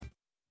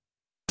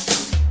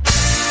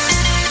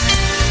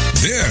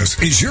This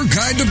is your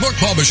guide to book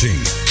publishing.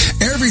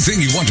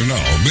 Everything you want to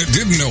know but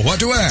didn't know what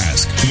to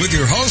ask with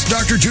your host,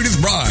 Dr. Judith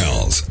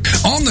Briles.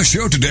 On the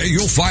show today,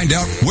 you'll find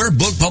out where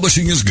book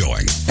publishing is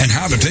going and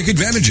how to take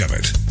advantage of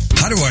it.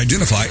 How to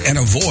identify and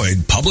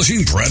avoid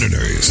publishing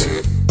predators.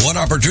 What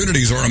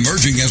opportunities are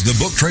emerging as the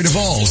book trade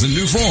evolves in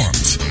new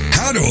forms.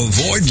 How to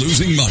avoid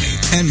losing money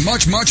and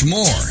much, much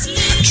more.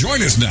 Join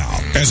us now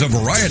as a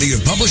variety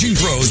of publishing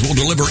pros will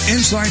deliver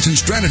insights and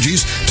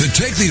strategies to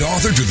take the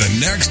author to the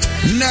next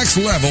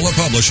level of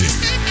publishing.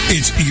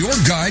 It's your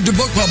guide to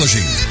book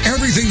publishing.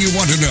 Everything you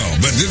want to know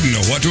but didn't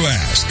know what to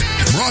ask.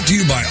 Brought to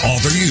you by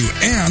Author U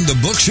and the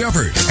Book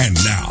Shepherd. And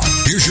now,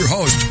 here's your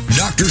host,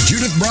 Dr.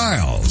 Judith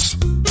Briles.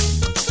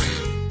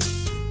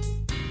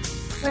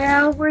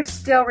 Well, we're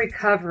still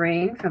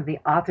recovering from the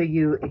Author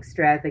U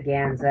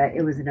extravaganza.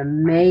 It was an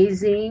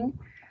amazing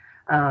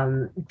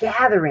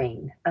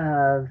gathering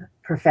of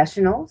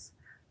professionals,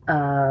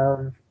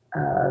 of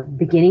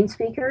beginning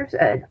speakers,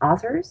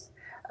 authors,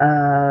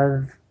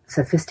 of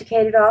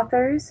sophisticated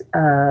authors,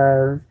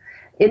 of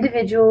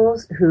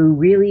individuals who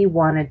really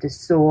wanted to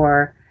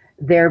soar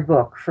their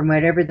book from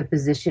whatever the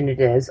position it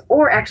is,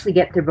 or actually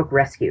get their book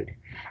rescued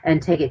and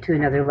take it to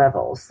another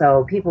level.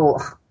 So people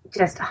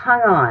just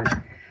hung on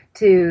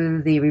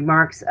to the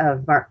remarks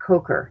of Mark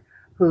Coker,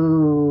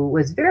 who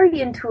was very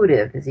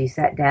intuitive as he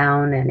sat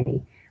down and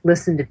he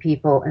listened to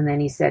people, and then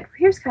he said,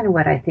 here's kind of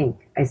what I think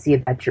I see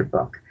about your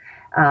book.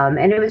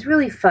 And it was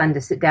really fun to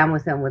sit down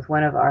with him, with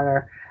one of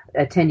our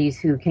attendees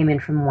who came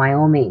in from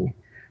Wyoming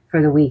for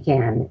the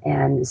weekend,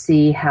 and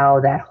see how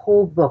that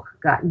whole book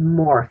got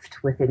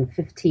morphed within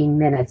 15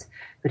 minutes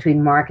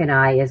between Mark and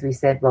I, as we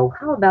said, well,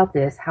 how about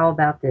this? How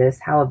about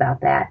this? How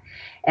about that?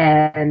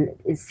 And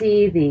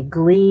see the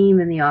gleam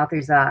in the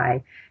author's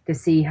eye to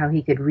see how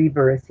he could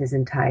rebirth his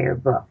entire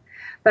book.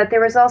 But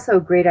there was also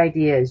great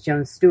ideas.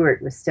 Joan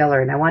Stewart was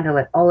stellar, and I wanted to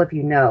let all of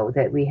you know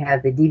that we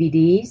have the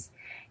DVDs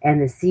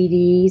and the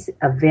CDs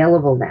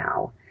available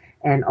now.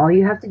 And all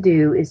you have to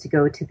do is to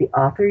go to the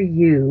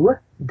authoru.org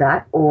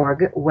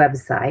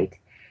website,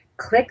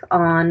 click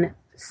on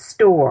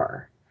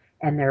Store,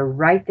 and they're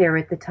right there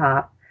at the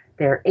top.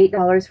 They're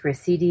 $8 for a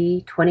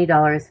CD,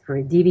 $20 for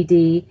a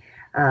DVD.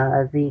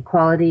 The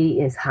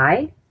quality is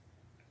high,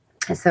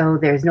 so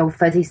there's no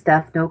fuzzy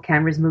stuff, no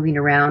cameras moving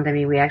around. I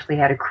mean, we actually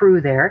had a crew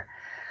there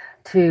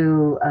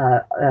to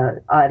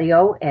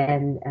audio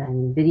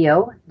and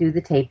video do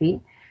the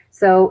taping.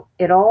 So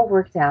it all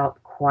worked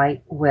out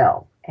quite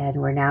well.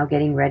 And we're now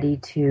getting ready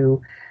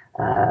to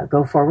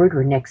go forward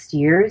with next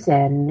year's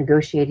and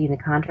negotiating the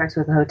contracts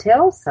with the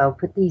hotels. So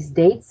put these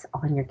dates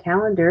on your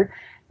calendar,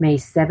 May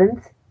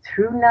 7th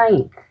through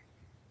 9th,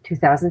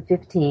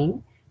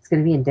 2015. It's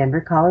going to be in Denver,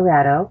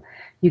 Colorado.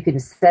 You can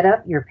set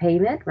up your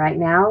payment right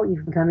now.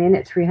 You can come in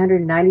at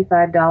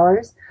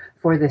 $395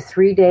 for the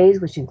 3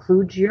 days, which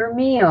includes your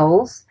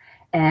meals,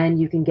 and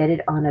you can get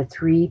it on a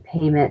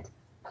 3-payment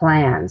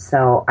plan.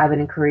 So I would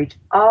encourage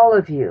all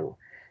of you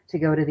to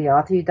go to the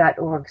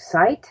authoru.org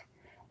site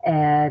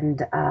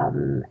and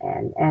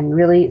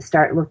really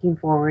start looking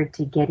forward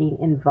to getting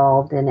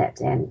involved in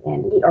it,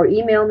 or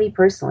email me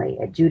personally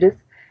at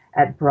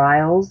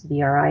Judith@Briles,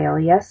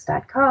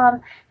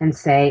 Briles.com, and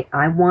say,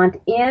 I want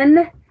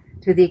in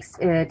to the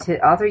to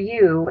Author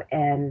U,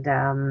 and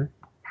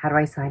how do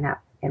I sign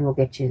up? And we'll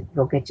get you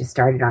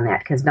started on that,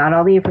 because not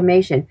all the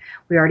information.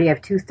 We already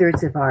have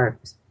 2/3 of our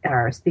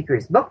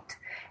speakers booked,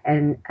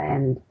 and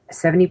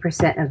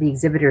 70% of the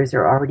exhibitors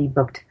are already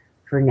booked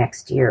for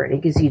next year. It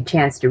gives you a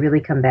chance to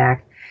really come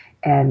back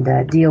and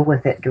deal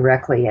with it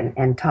directly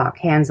and talk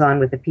hands-on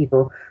with the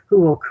people who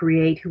will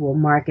create, who will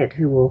market,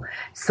 who will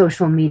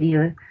social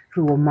media,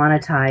 who will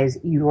monetize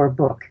your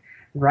book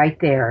right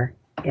there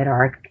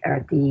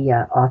at the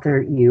Author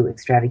U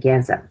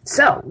extravaganza.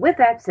 So with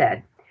that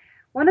said,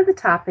 one of the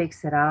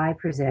topics that I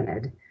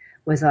presented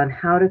was on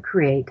how to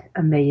create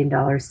 $1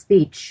 million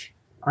speech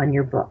on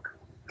your book.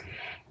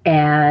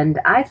 And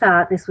I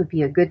thought this would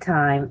be a good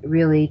time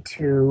really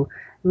to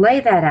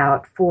lay that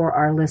out for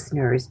our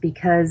listeners,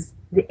 because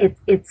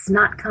it's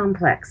not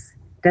complex.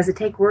 Does it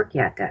take work?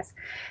 Yeah, it does.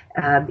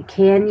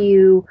 Can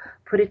you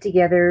put it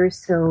together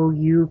so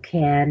you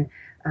can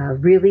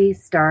really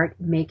start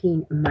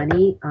making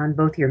money on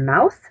both your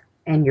mouth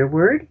and your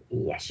word?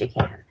 Yes, you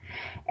can.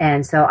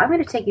 And so I'm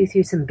going to take you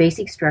through some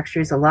basic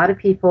structures. A lot of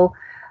people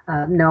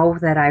know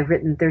that I've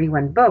written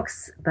 31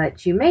 books,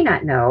 but you may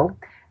not know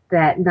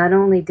that not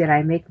only did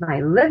I make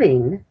my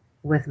living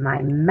with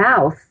my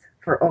mouth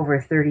for over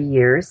 30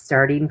 years,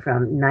 starting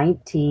from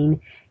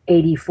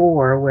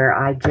 1984, where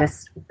I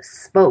just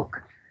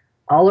spoke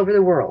all over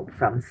the world,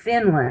 from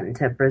Finland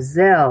to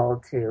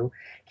Brazil to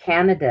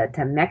Canada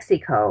to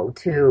Mexico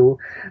to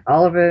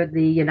all over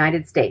the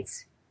United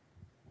States.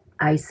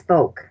 I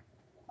spoke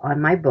on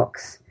my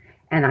books.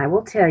 And I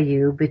will tell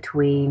you,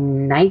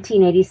 between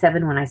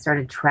 1987, when I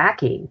started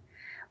tracking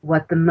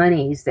what the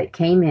monies that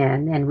came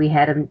in, and we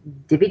had them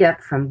divvied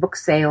up from book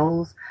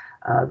sales,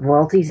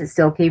 royalties that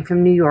still came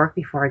from New York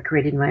before I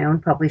created my own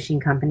publishing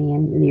company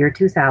in the year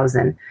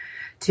 2000,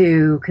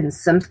 to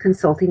some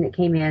consulting that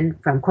came in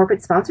from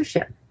corporate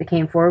sponsorship that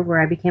came forward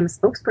where I became a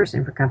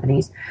spokesperson for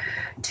companies,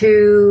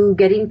 to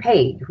getting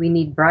paid. We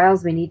need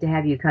Briles, we need to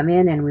have you come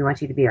in and we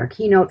want you to be our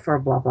keynote for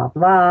blah, blah,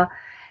 blah.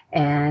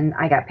 And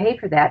I got paid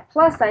for that.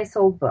 Plus I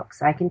sold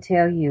books. I can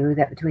tell you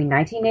that between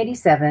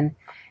 1987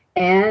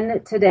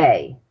 and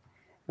today,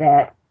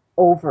 that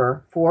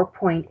over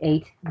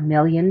 $4.8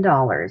 million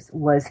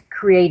was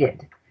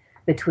created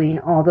between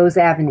all those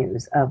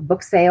avenues of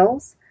book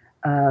sales,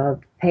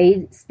 of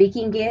paid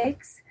speaking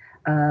gigs,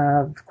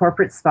 of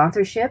corporate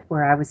sponsorship,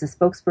 where I was a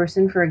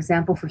spokesperson, for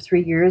example, for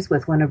 3 years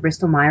with one of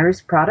Bristol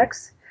Myers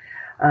products.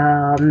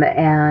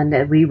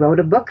 And we wrote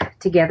a book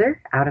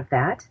together out of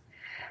that.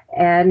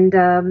 And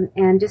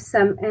just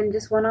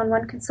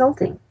one-on-one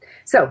consulting.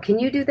 So can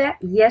you do that?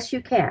 Yes,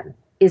 you can.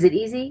 Is it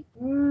easy?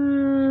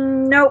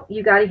 Nope.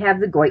 You got to have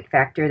the goit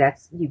factor.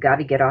 You got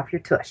to get off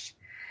your tush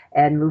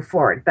and move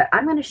forward. But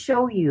I'm going to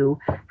show you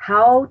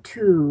how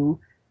to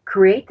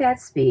create that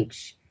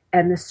speech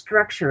and the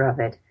structure of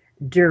it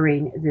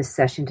during this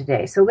session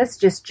today. So let's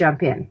just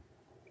jump in.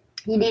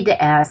 You need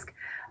to ask,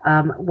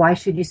 why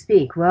should you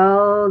speak?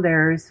 Well,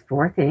 there's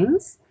 4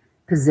 things: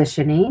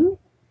 positioning,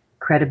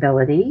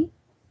 credibility.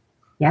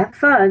 You have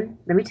fun.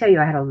 Let me tell you,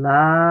 I had a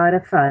lot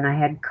of fun. I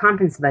had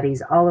conference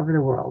buddies all over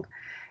the world,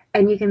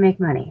 and you can make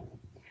money.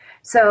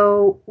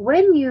 So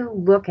when you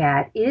look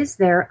at, is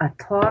there a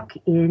talk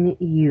in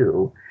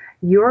you,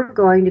 you're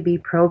going to be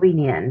probing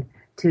in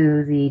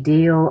to the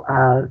deal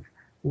of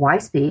why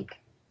speak.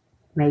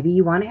 Maybe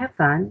you want to have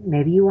fun.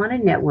 Maybe you want to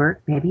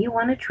network. Maybe you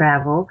want to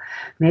travel.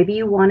 Maybe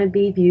you want to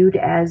be viewed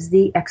as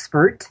the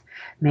expert.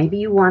 Maybe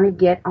you want to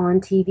get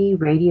on TV,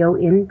 radio,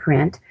 in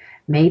print.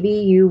 Maybe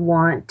you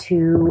want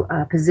to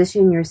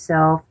position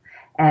yourself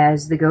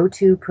as the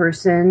go-to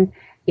person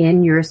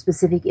in your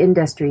specific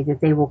industry, that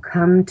they will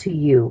come to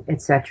you,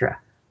 etc.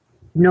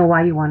 Know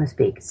why you want to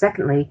speak.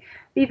 Secondly,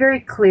 be very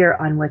clear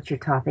on what's your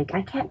topic.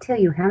 I can't tell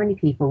you how many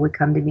people would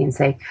come to me and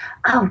say,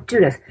 "Oh,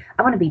 Judith,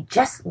 I want to be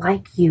just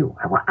like you.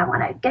 I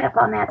want to get up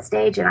on that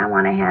stage, and I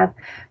want to have,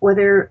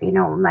 whether,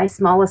 my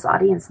smallest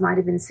audience might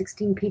have been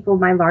 16 people,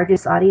 my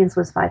largest audience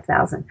was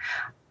 5,000.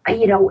 I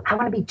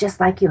want to be just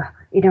like you.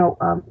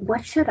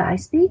 What should I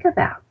speak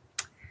about?"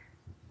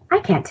 I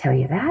can't tell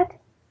you that.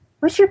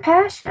 What's your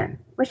passion?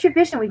 What's your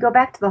vision? We go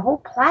back to the whole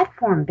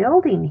platform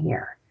building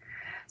here.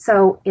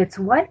 So it's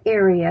what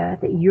area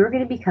that you're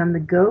going to become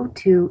the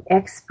go-to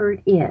expert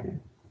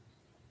in,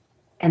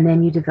 and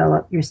then you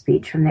develop your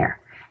speech from there.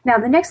 Now,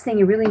 the next thing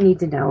you really need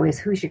to know is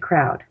who's your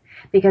crowd.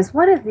 Because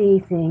one of the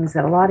things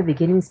that a lot of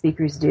beginning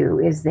speakers do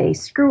is they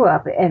screw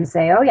up and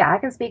say, "Oh yeah, I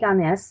can speak on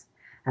this,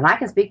 and I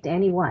can speak to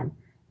anyone."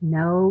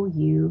 No,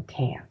 you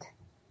can't.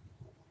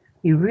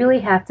 You really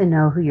have to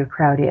know who your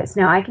crowd is.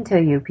 Now, I can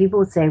tell you, people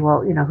would say,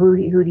 "Well,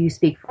 who do you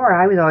speak for?"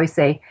 I would always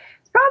say,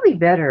 it's probably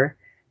better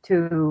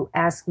to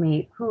ask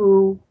me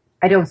who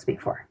I don't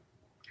speak for.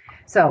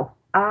 So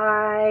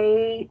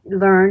I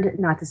learned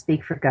not to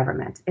speak for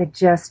government. It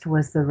just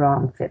was the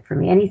wrong fit for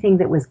me. Anything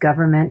that was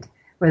government,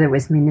 whether it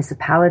was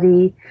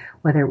municipality,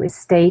 whether it was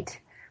state,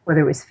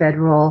 whether it was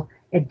federal,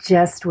 it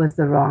just was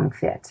the wrong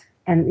fit.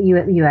 And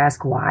you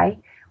ask why?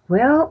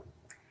 Well,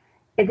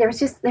 there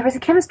was a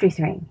chemistry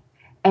thing.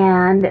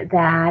 And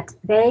that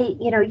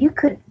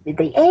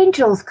the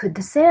angels could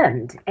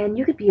descend and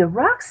you could be a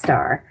rock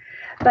star.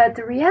 But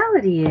the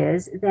reality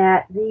is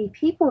that the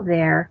people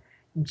there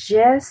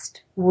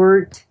just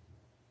weren't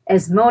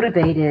as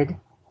motivated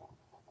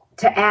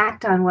to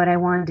act on what I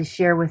wanted to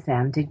share with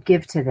them, to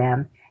give to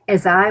them,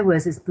 as I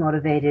was as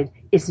motivated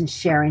in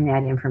sharing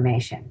that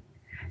information.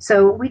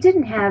 So we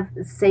didn't have,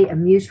 say, a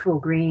mutual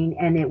green,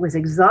 and it was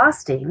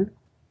exhausting.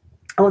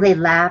 Oh, they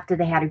laughed and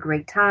they had a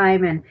great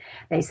time and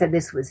they said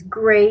this was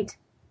great,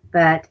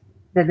 but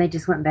then they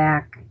just went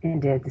back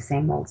and did the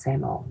same old,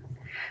 same old.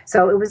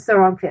 So it was the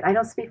wrong fit. I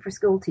don't speak for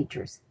school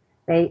teachers.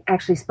 They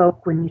actually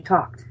spoke when you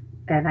talked,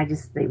 and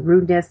the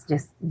rudeness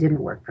just didn't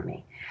work for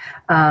me.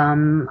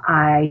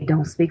 I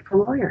don't speak for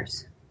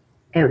lawyers.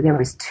 There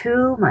was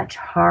too much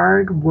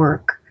hard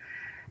work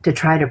to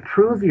try to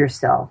prove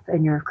yourself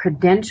and your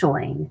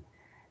credentialing,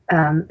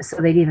 so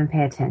they didn't even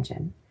pay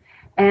attention.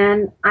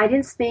 And I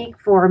didn't speak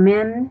for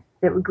men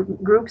that were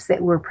groups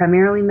that were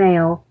primarily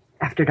male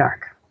after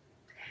dark.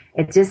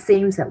 It just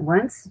seems that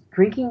once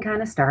drinking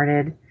kind of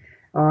started,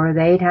 or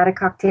they'd had a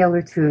cocktail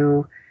or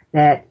two,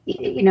 that,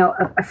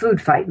 a food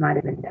fight might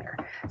have been better.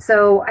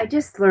 So I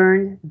just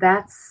learned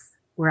that's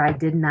where I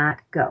did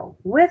not go.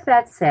 With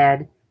that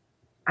said,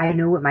 I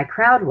knew what my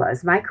crowd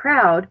was. My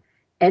crowd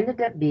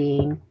ended up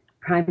being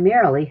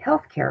primarily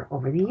healthcare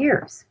over the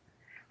years.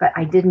 But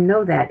I didn't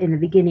know that in the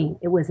beginning.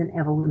 It was an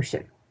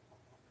evolution.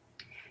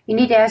 You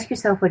need to ask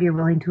yourself what you're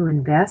willing to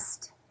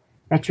invest.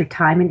 That's your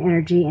time and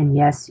energy, and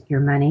yes,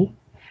 your money.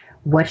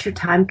 What's your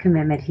time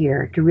commitment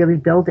here to really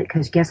build it?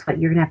 Because guess what?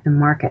 You're going to have to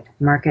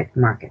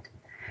market.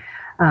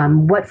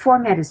 What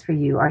format is for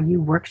you? Are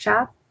you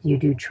workshop? Do you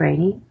do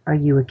training? Are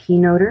you a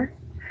keynoter?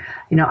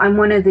 I'm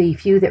one of the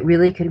few that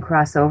really can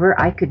cross over.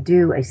 I could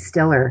do a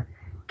stellar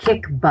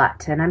kick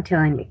butt, and I'm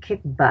telling you,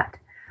 kick butt,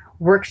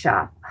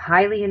 workshop,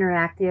 highly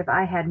interactive.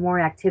 I had more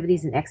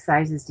activities and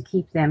exercises to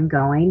keep them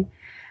going.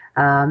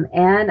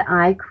 And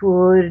I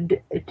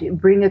could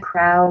bring a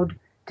crowd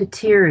to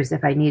tears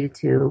if I needed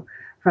to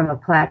from a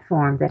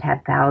platform that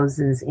had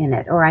thousands in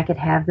it, or I could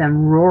have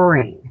them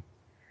roaring.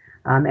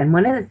 And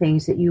one of the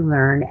things that you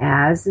learn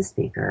as a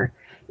speaker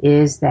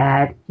is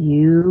that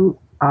you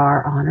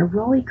are on a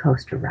roller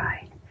coaster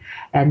ride.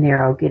 And there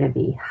are going to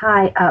be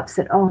high ups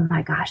that, oh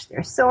my gosh,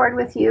 they're soaring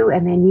with you.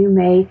 And then you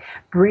may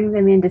bring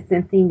them into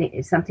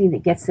something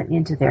that gets them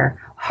into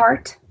their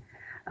heart,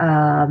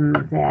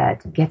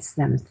 that gets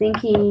them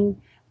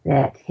thinking,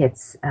 that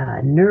hits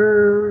a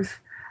nerve,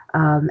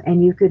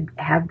 and you could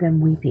have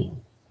them weeping.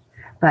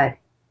 But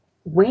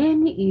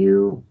when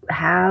you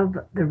have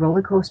the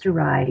roller coaster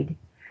ride,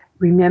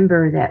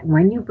 remember that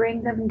when you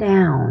bring them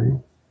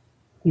down,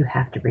 you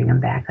have to bring them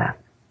back up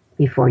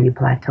before you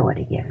plateau it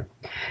again.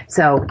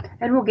 So,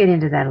 and we'll get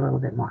into that a little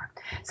bit more.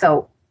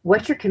 So,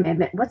 what's your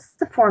commitment? What's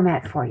the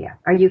format for you?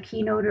 Are you a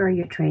keynoter, are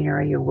you a trainer,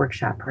 are you a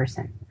workshop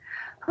person?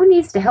 Who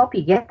needs to help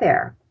you get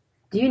there?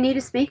 Do you need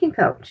a speaking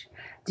coach?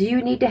 Do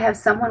you need to have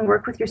someone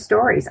work with your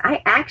stories?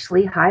 I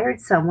actually hired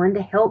someone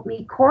to help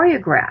me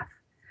choreograph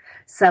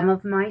some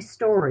of my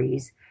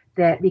stories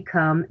that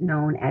become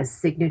known as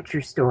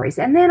signature stories.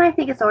 And then I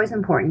think it's always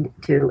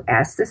important to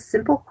ask this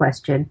simple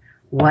question: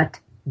 what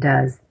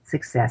does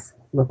success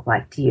look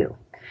like to you?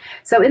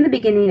 So in the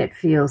beginning, it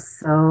feels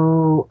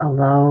so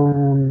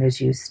alone as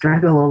you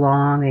struggle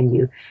along and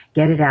you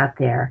get it out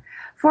there.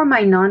 For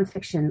my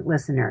nonfiction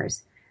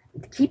listeners,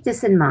 keep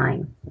this in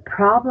mind.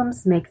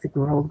 Problems make the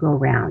world go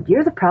round.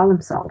 You're the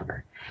problem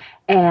solver.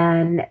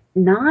 And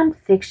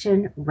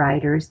nonfiction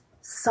writers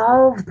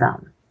solve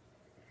them.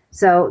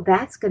 So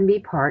that's going to be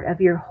part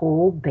of your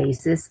whole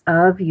basis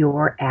of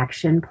your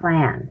action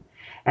plan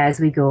as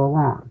we go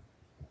along.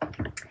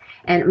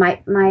 And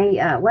my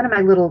one of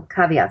my little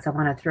caveats I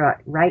want to throw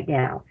out right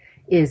now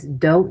is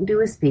don't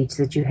do a speech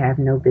that you have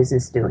no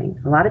business doing.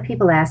 A lot of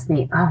people ask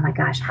me, oh my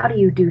gosh, how do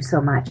you do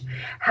so much?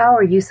 How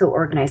are you so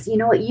organized? You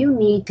know what? You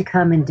need to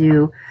come and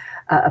do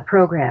a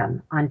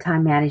program on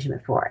time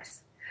management for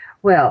us.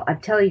 Well, I'm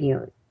telling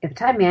you, if a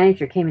time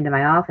manager came into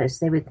my office,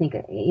 they would think,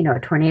 a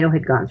tornado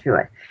had gone through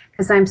it.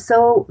 Because I'm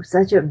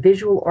such a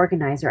visual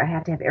organizer, I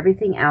have to have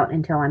everything out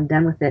until I'm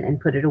done with it and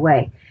put it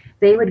away.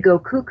 They would go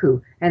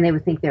cuckoo, and they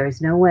would think there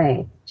is no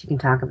way she can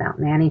talk about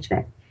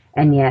management.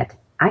 And yet,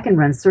 I can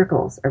run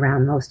circles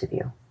around most of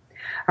you. All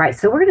right,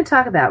 so we're going to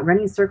talk about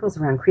running circles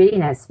around creating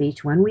that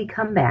speech when we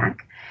come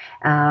back,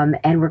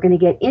 and we're going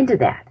to get into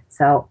that.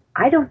 So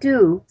I don't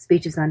do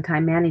speeches on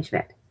time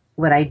management.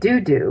 What I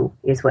do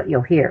is what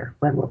you'll hear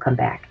when we'll come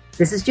back.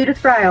 This is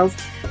Judith Briles.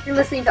 You're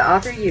listening to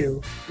Author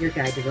You, your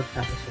guide to book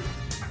publishing.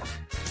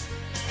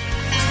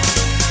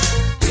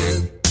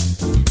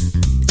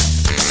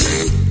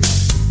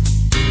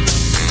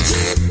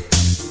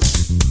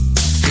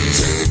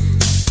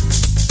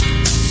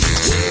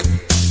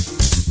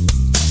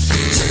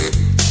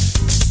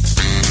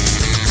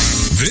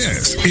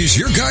 This is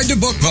your guide to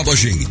book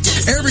publishing.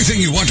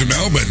 Everything you want to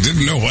know but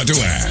didn't know what to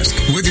ask.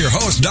 With your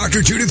host,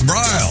 Dr. Judith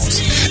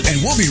Briles. And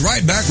we'll be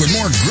right back with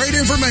more great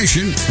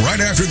information right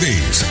after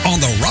these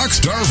on the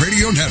Rockstar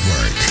Radio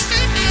Network.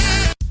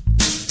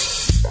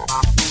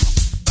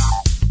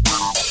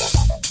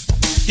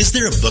 Is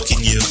there a book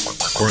in you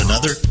or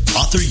another?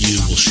 Author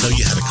You will show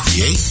you how to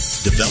create,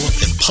 develop,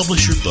 and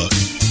publish your book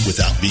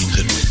without being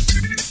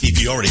hoodwinked.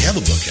 If you already have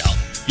a book out,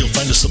 you'll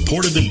find a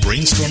supportive and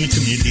brainstorming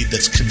community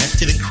that's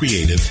connected and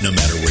creative no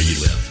matter where you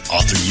live.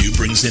 Author U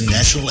brings in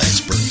national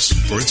experts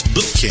for its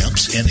book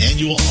camps and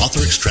annual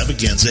author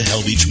extravaganza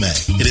held each May.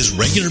 It has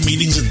regular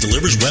meetings and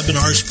delivers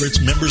webinars for its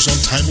members on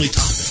timely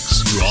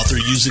topics. Through Author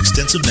U's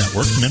extensive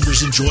network,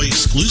 members enjoy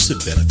exclusive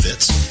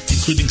benefits,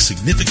 including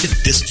significant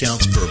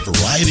discounts for a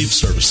variety of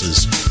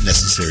services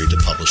necessary to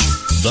publishing.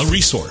 The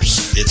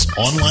Resource, its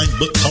online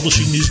book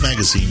publishing news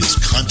magazine, is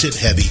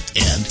content-heavy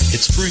and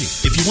it's free.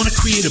 If you want to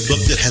create a book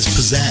that has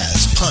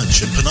pizzazz, punch,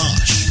 and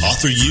panache,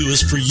 Author U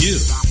is for you.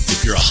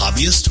 If you're a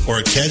hobbyist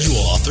or a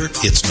casual author,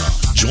 it's not.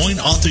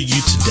 Join Author U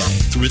today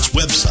through its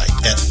website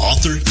at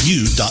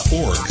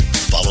authoru.org.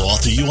 Follow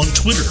Author U on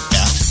Twitter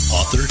at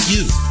Author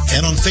U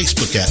and on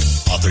Facebook at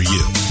Author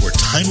U, where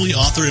timely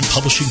author and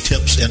publishing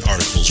tips and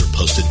articles are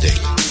posted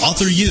daily.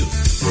 Author U,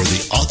 where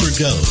the author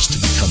goes to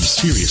become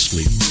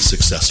seriously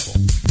successful.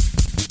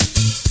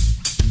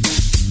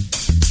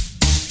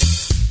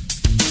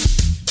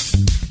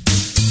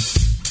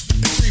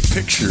 Every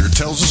picture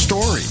tells a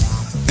story.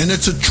 And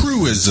it's a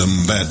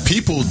truism that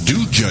people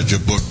do judge a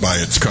book by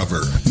its cover.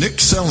 Nick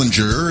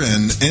Sellinger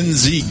and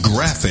NZ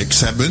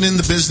Graphics have been in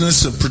the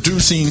business of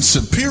producing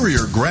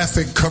superior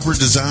graphic cover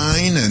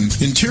design and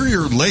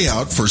interior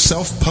layout for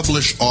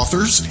self-published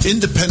authors,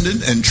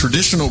 independent and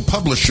traditional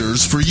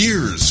publishers for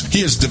years.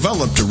 He has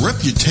developed a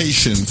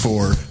reputation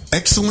for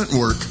excellent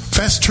work,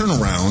 fast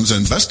turnarounds,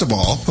 and best of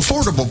all,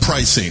 affordable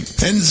pricing.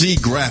 NZ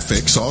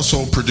Graphics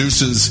also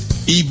produces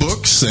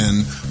ebooks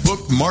and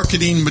book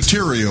marketing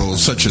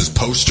materials such as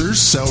posters,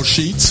 sell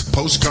sheets,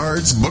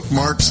 postcards,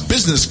 bookmarks,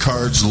 business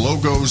cards,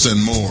 logos,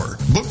 and more.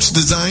 Books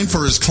designed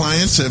for his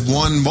clients have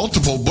won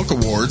multiple book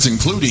awards,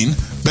 including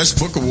Best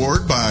Book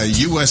Award by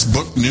U.S.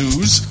 Book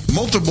News,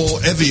 multiple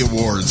Evie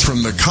Awards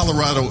from the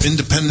Colorado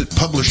Independent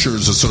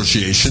Publishers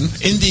Association,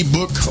 Indie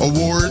Book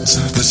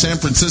Awards, the San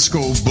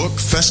Francisco Book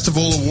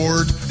Festival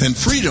Award, and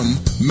Freedom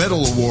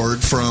Medal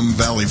Award from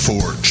Valley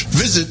Forge.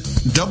 Visit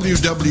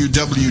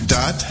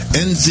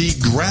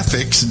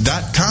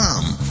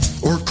www.nzgraphics.com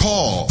or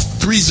call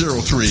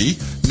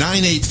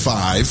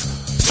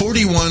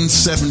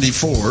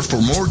 303-985-4174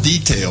 for more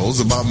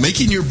details about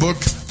making your book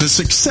the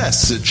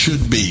success it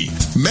should be.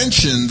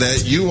 Mention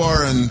that you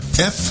are an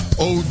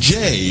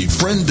FOJ,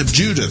 friend of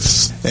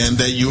Judith's, and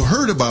that you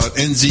heard about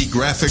NZ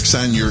Graphics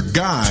on your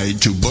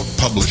guide to book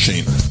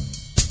publishing.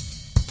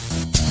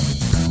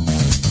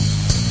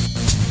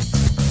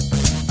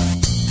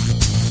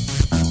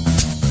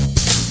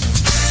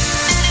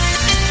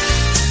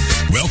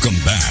 Welcome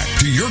back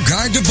to your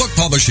guide to book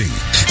publishing.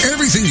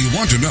 Everything you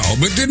want to know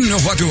but didn't know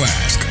what to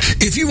ask.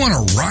 If you want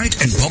to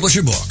write and publish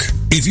a book,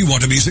 if you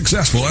want to be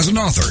successful as an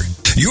author,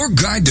 your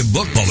guide to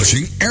book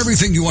publishing,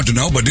 everything you want to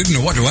know but didn't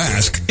know what to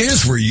ask,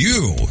 is for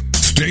you.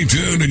 Stay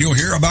tuned and you'll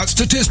hear about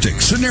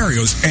statistics,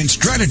 scenarios, and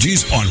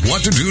strategies on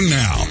what to do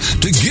now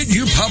to get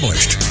you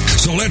published.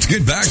 So let's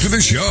get back to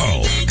the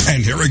show.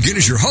 And here again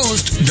is your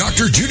host,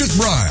 Dr. Judith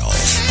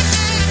Briles.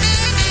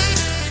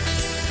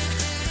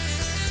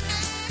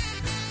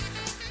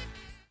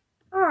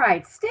 All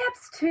right,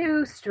 steps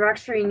to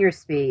structuring your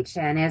speech.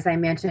 And as I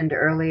mentioned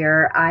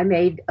earlier, I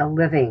made a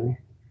living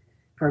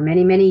for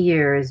many, many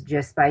years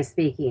just by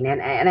speaking.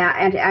 And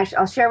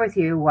I'll share with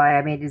you why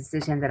I made a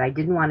decision that I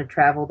didn't want to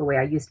travel the way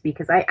I used to be,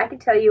 because I can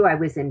tell you I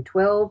was in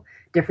 12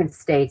 different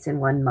states in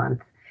 1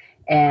 month.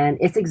 And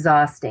it's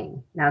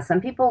exhausting. Now,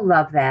 some people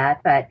love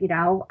that, but, you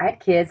know, I had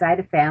kids, I had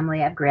a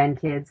family, I have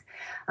grandkids.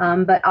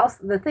 But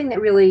also the thing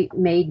that really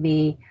made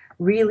me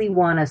really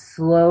want to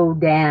slow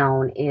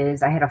down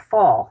is I had a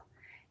fall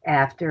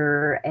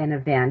after an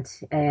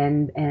event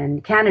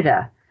in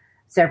Canada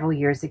several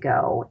years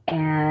ago.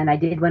 And I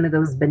did one of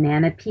those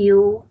banana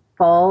peel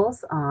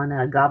falls on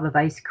a gob of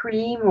ice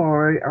cream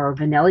or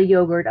vanilla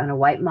yogurt on a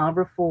white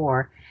Marlboro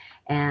 4.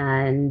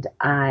 And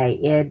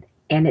it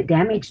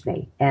damaged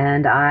me.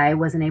 And I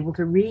wasn't able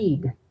to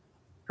read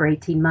for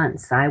 18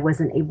 months. I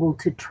wasn't able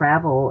to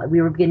travel.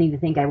 We were beginning to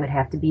think I would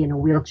have to be in a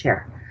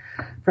wheelchair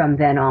from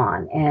then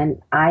on.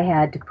 And I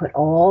had to put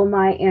all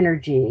my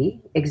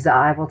energy,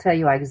 I will tell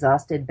you, I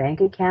exhausted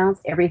bank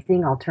accounts,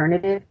 everything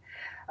alternative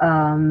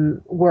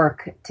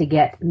work to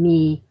get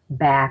me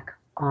back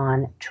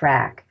on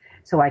track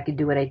so I could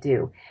do what I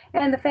do.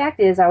 And the fact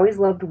is, I always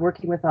loved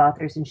working with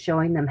authors and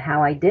showing them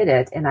how I did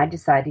it. And I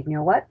decided, you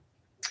know what?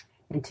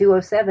 In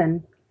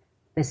 2007,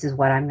 this is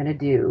what I'm going to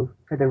do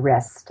for the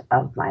rest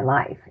of my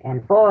life.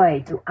 And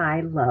boy, do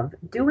I love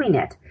doing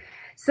it.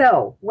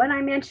 So when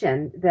I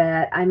mentioned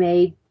that I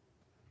made,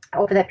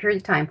 over that period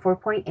of time,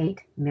 $4.8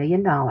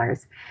 million,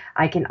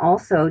 I can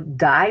also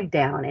dive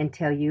down and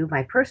tell you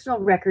my personal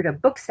record of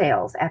book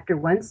sales after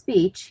one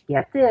speech,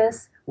 get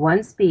this,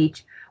 one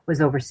speech was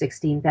over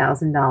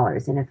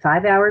 $16,000 in a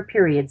 5-hour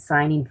period,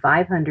 signing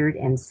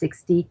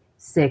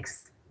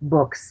 566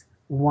 books,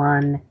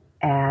 one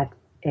at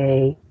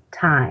a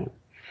time.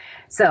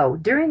 So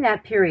during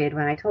that period,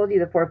 when I told you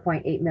the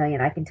 4.8 million,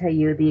 I can tell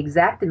you the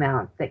exact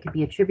amount that could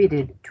be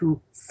attributed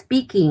to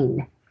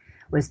speaking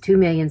was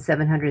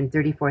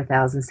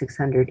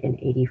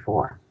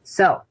 2,734,684.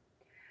 So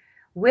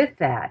with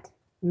that,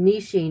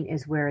 niching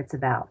is where it's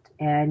about.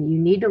 And you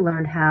need to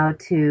learn how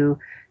to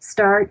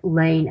start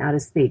laying out a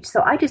speech.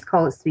 So I just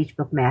call it speech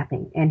book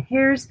mapping. And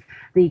here's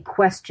the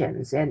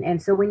questions. And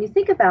so when you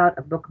think about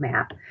a book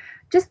map,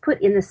 just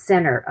put in the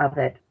center of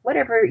it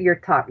whatever your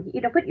talk,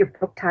 put your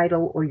book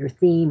title or your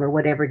theme or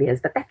whatever it is,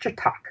 but that's your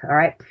talk, all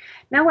right?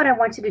 Now what I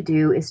want you to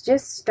do is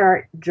just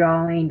start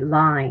drawing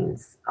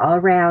lines all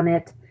around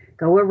it,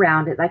 go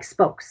around it like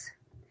spokes.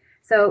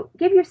 So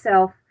give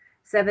yourself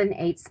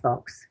 7-8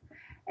 spokes.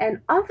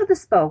 And off of the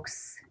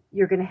spokes,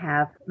 you're going to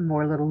have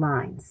more little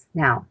lines.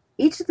 Now,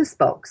 each of the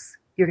spokes,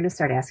 you're going to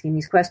start asking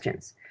these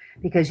questions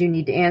because you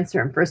need to answer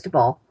them. First of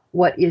all,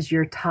 what is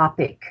your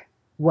topic?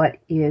 What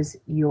is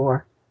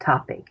your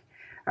topic?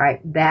 All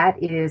right,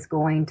 that is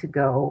going to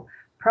go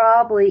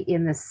probably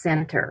in the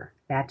center.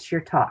 That's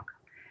your talk.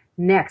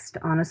 Next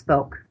on a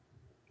spoke,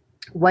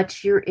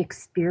 what's your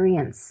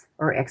experience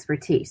or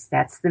expertise?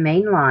 That's the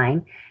main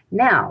line.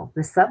 Now,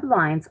 the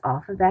sublines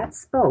off of that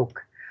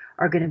spoke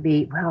are going to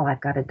be, well,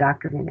 I've got a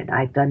doctorate in it.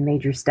 I've done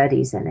major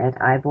studies in it.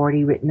 I've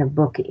already written a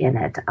book in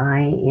it. I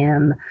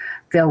am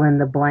fill in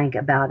the blank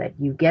about it.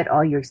 You get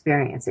all your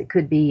experience. It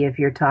could be if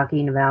you're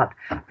talking about,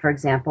 for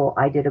example,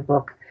 I did a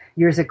book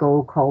years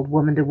ago called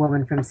Woman to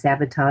Woman from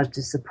Sabotage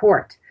to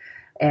Support.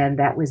 And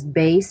that was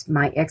based,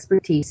 my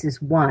expertise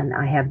is one,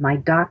 I have my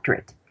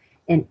doctorate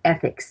in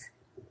ethics,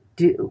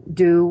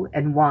 do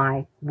and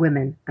why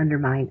women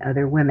undermine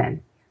other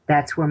women.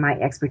 That's where my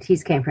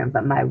expertise came from.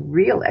 But my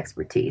real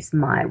expertise,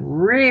 my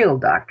real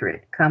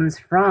doctorate, comes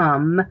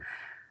from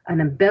an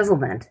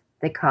embezzlement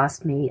that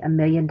cost me $1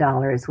 million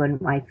when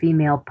my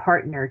female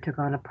partner took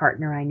on a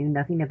partner I knew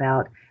nothing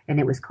about,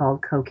 and it was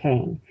called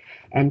cocaine.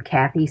 And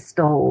Kathy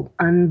stole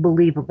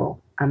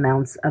unbelievable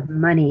amounts of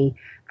money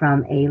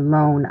from a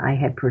loan I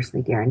had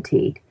personally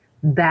guaranteed.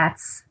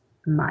 That's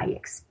my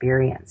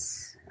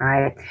experience. All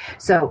right.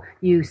 So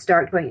you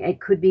start going, it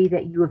could be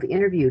that you have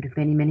interviewed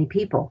many, many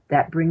people.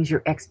 That brings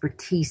your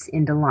expertise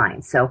into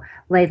line. So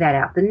lay that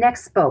out. The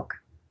next spoke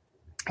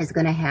is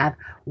going to have,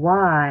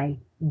 why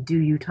do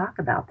you talk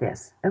about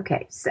this?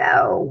 Okay.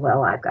 So,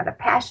 well, I've got a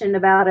passion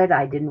about it.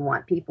 I didn't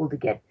want people to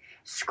get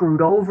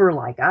screwed over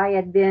like I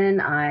had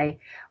been. I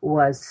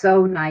was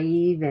so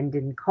naive and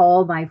didn't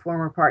call my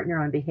former partner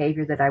on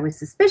behavior that I was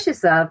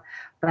suspicious of,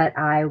 but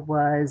I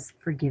was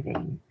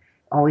forgiving.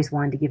 Always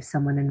wanted to give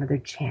someone another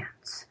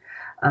chance.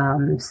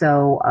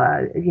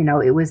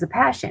 It was a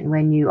passion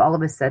when you all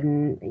of a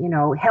sudden,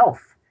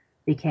 health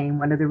became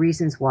one of the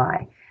reasons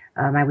why.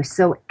 I was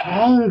so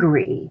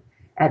angry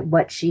at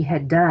what she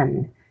had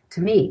done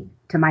to me,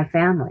 to my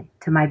family,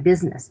 to my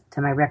business,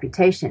 to my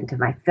reputation, to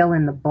my fill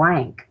in the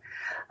blank,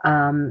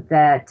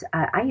 that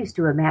I used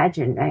to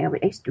imagine. I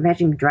used to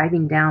imagine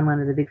driving down one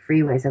of the big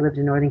freeways. I lived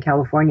in Northern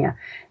California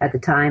at the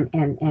time,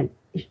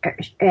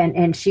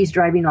 and she's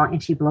driving along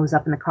and she blows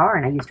up in the car,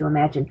 and I used to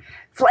imagine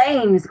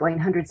flames going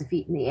hundreds of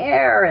feet in the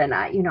air, and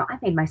I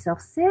made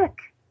myself sick.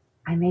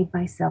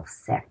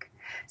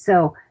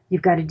 So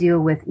you've got to deal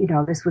with,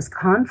 this was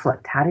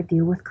conflict, how to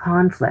deal with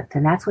conflict,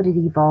 and that's what it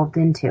evolved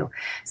into.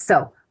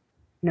 So,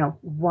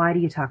 why do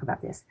you talk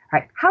about this? All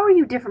right, how are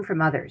you different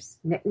from others?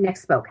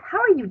 Next spoke, how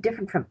are you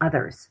different from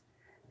others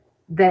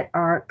that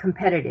are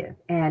competitive?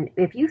 And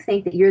if you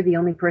think that you're the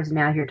only person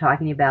out here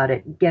talking about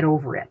it, get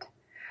over it.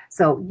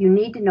 So you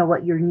need to know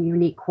what your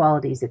unique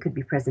qualities. It could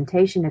be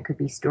presentation, it could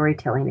be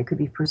storytelling, it could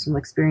be personal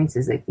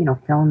experiences,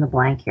 fill in the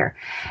blank here.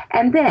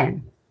 And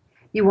then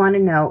you want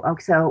to know,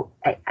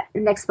 the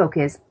next spoke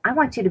is, I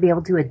want you to be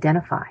able to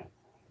identify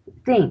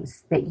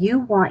things that you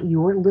want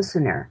your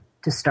listener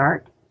to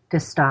start, to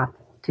stop,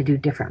 to do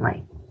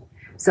differently.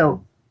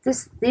 So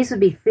these would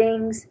be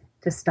things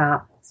to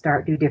stop,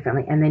 start, do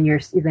differently. And then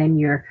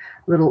your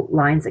little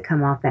lines that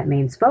come off that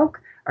main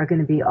spoke are going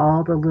to be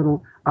all the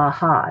little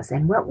ahas.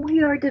 And what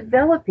we are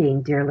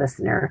developing, dear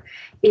listener,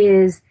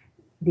 is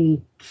the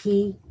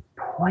key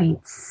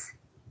points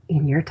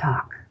in your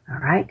talk. All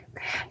right.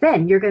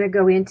 Then you're going to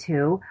go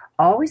into,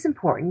 always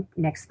important,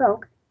 next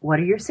spoke, what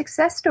are your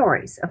success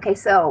stories? Okay,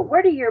 so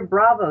what are your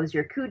bravos,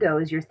 your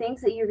kudos, your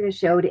things that you're going to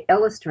show to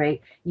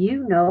illustrate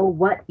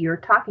what you're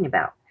talking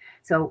about?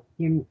 So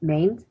your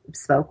main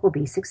spoke will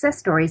be success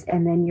stories,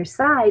 and then your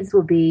sides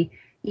will be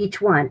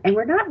each one. And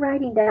we're not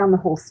writing down the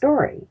whole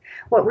story.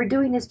 What we're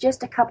doing is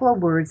just a couple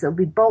of words that will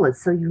be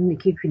bullets so you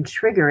can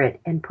trigger it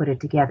and put it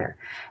together.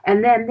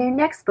 And then the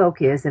next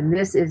spoke is, and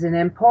this is an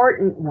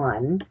important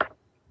one,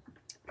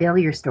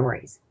 failure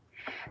stories.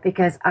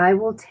 Because I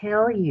will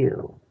tell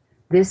you,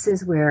 this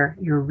is where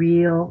your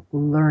real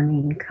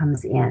learning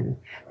comes in.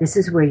 This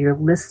is where your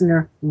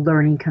listener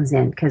learning comes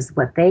in. Because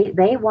what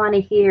they want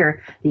to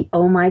hear, the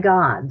oh my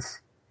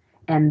gods,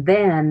 and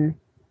then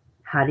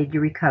how did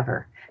you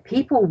recover?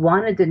 People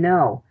wanted to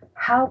know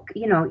how,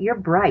 you're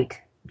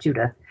bright,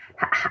 Judith.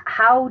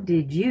 How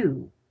did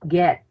you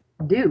get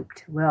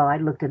duped? Well, I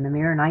looked in the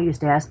mirror and I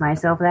used to ask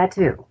myself that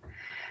too.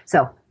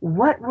 So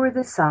what were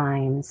the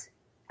signs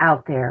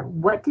out there?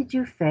 What did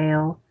you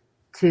fail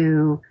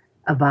to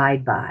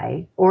abide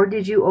by, or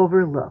did you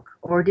overlook,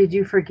 or did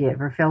you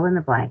forgive, or fill in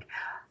the blank?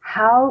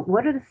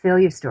 What are the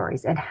failure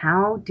stories, and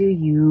how do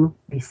you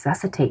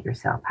resuscitate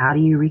yourself? How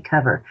do you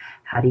recover?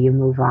 How do you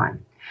move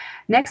on?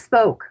 Next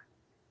spoke,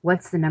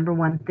 what's the number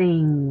one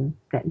thing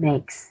that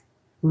makes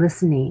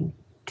listening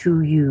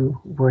to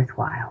you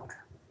worthwhile?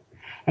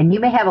 And you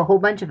may have a whole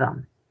bunch of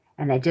them,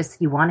 and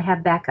you want to have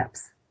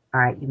backups.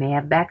 All right, you may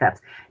have backups.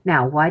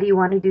 Now, why do you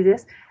want to do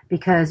this?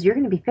 Because you're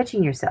going to be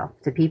pitching yourself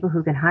to people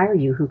who can hire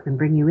you, who can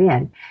bring you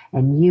in,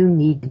 and you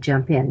need to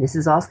jump in. This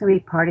is also going to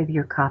be part of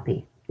your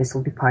copy. This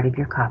will be part of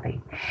your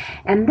copy.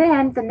 And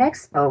then the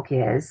next spoke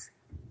is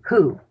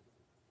who.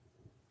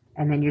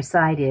 And then your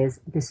side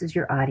is, this is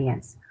your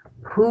audience.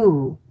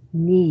 Who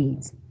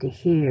needs to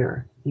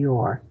hear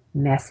your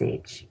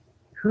message?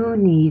 Who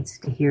needs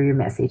to hear your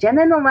message? And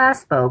then the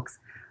last spokes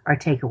are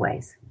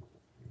takeaways.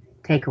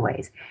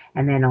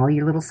 And then all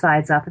your little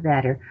sides off of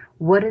that are,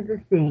 what are the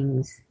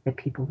things that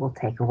people will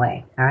take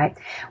away? All right.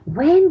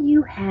 When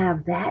you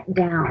have that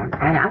down,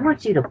 and I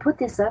want you to put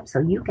this up so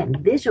you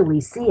can visually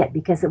see it,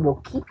 because it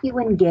will keep you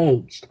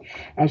engaged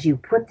as you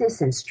put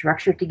this and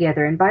structure it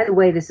together. And by the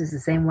way, this is the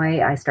same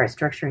way I start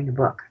structuring a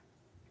book.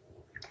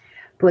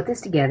 Put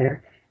this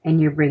together and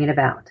you bring it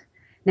about.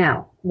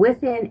 Now,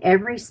 within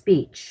every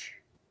speech,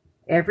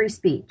 there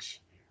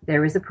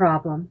is a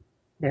problem,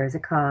 there is a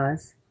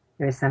cause,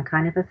 there is some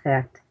kind of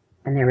effect,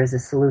 and there is a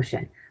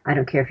solution. I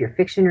don't care if you're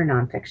fiction or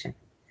nonfiction.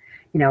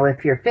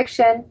 If you're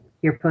fiction,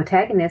 your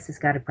protagonist has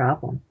got a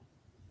problem.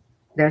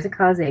 There's a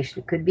causation.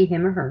 It could be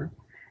him or her.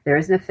 There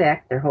is an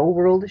effect. Their whole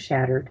world is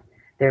shattered.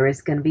 There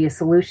is going to be a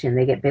solution.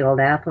 They get bailed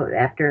out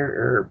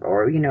after,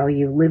 or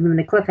you leave them in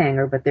a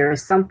cliffhanger, but there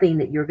is something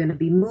that you're going to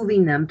be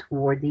moving them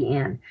toward the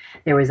end.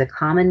 There is a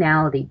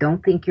commonality.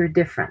 Don't think you're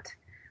different,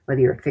 whether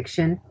you're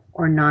fiction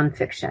or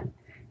nonfiction.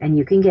 And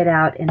you can get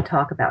out and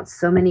talk about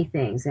so many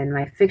things. And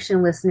my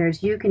fiction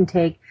listeners, you can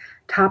take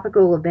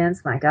topical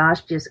events. My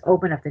gosh, just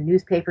open up the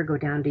newspaper, go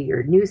down to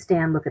your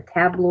newsstand, look at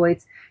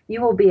tabloids.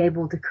 You will be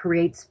able to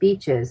create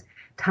speeches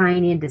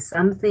tying into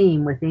some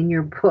theme within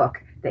your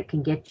book that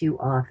can get you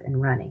off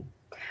and running.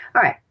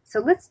 All right, so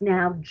let's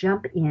now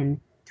jump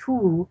in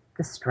to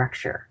the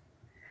structure.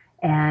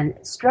 And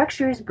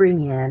structures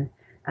bring in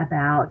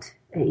about,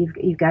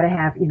 you've got to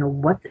have,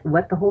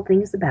 what the whole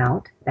thing is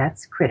about.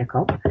 That's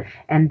critical.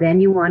 And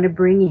then you want to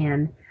bring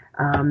in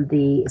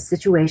the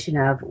situation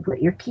of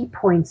what your key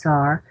points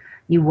are.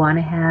 You want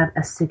to have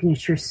a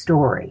signature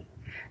story.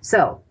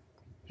 So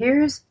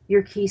here's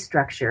your key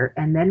structure,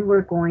 and then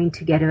we're going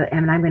to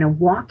and I'm going to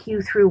walk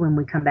you through when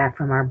we come back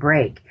from our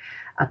break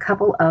a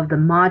couple of the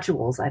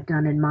modules I've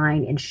done in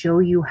mine and show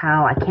you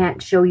how. I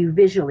can't show you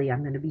visually.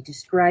 I'm going to be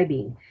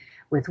describing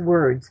with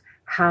words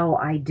how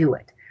I do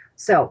it.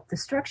 So the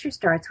structure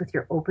starts with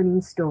your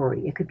opening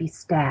story. It could be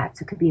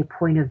stats. It could be a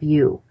point of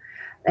view.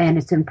 And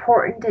it's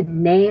important to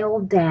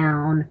nail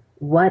down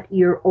what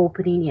your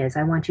opening is.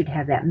 I want you to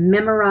have that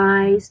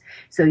memorized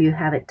so you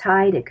have it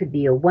tied. It could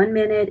be a 1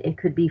 minute. It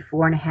could be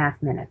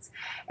 4.5 minutes.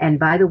 And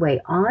by the way,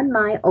 on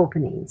my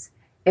openings,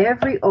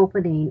 every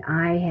opening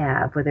I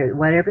have,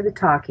 whatever the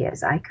talk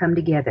is, I come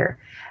together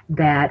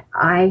that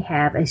I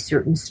have a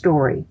certain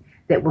story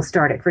that will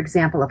start it. For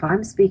example, if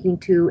I'm speaking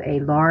to a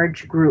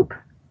large group,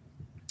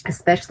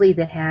 especially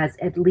that has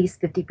at least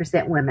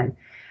 50% women,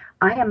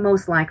 I am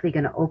most likely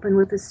going to open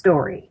with a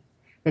story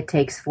that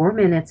takes 4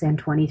 minutes and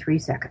 23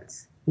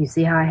 seconds. You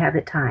see how I have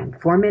it timed.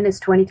 4 minutes,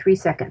 23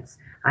 seconds.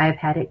 I have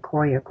had it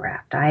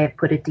choreographed. I have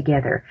put it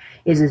together.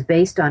 It is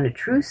based on a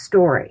true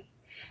story.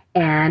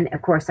 And,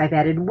 of course, I've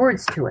added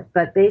words to it.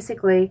 But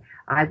basically,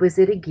 I was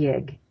at a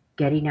gig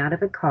getting out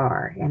of a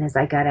car. And as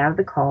I got out of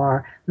the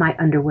car, my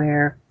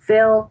underwear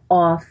fell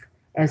off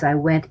as I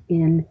went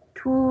in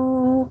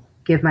to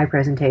give my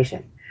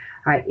presentation.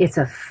 All right, it's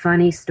a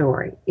funny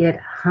story. It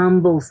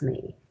humbles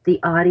me.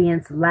 The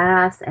audience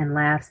laughs and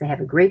laughs. They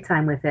have a great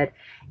time with it,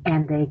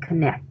 and they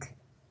connect.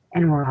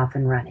 And we're off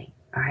and running.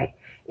 All right.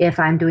 If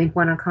I'm doing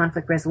one on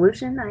conflict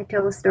resolution, I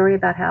tell a story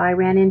about how I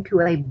ran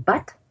into a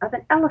butt of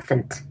an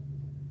elephant.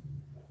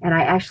 And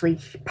I actually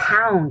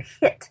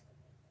hit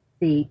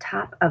the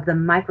top of the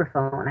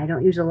microphone. I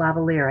don't use a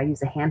lavalier. I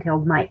use a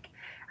handheld mic.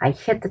 I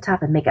hit the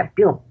top and make a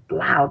real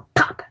loud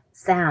pop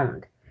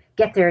sound.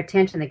 Get their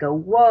attention. They go,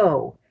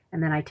 whoa.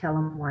 And then I tell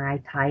them why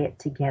I tie it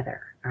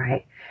together. All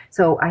right.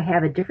 So I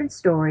have a different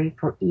story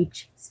for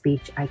each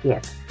speech I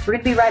give. We're going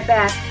to be right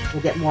back.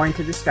 We'll get more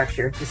into the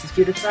structure. This is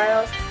Judith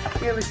Briles.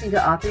 You're listening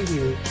to Author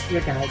U,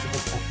 your guide to book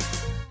publishing.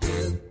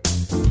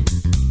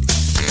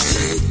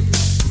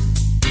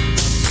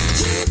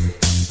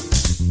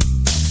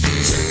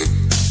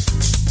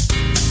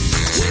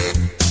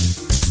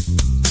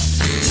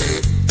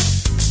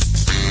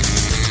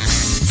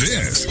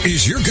 This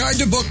is your guide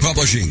to book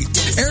publishing.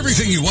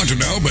 Everything you want to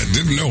know but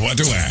didn't know what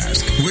to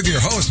ask. With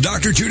your host,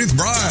 Dr. Judith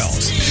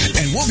Briles.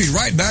 And we'll be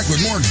right back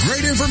with more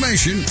great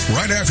information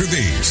right after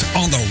these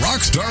on the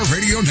Rockstar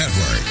Radio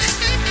Network.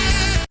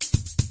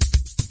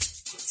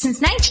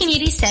 Since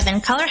 1987,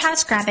 Color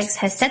House Graphics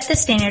has set the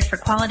standard for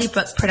quality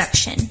book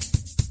production.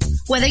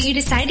 Whether you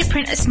decide to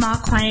print a small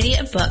quantity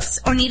of books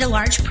or need a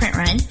large print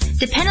run,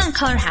 depend on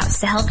Color House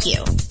to help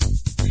you.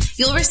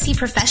 You'll receive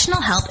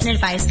professional help and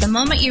advice the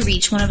moment you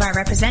reach one of our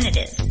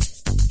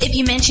representatives. If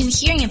you mention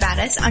hearing about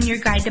us on your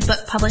guide to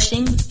book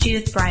publishing,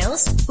 Judith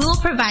Briles, we will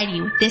provide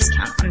you a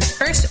discount on the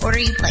first order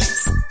you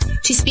place.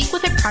 To speak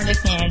with a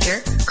project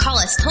manager, call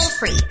us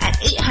toll-free at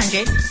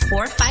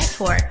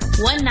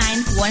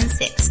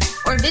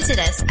 800-454-1916 or visit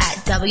us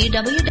at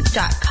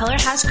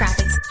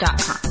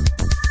www.colorhousegraphics.com.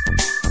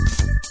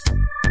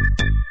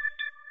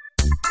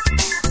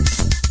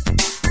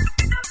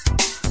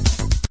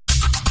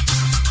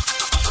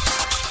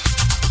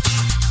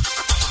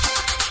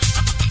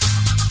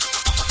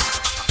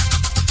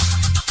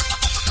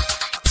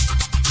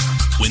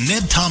 When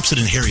Ned Thompson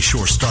and Harry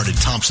Shore started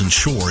Thompson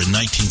Shore in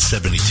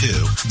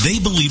 1972, they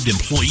believed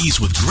employees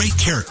with great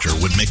character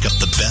would make up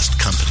the best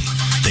company.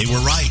 They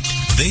were right.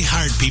 They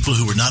hired people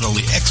who were not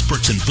only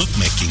experts in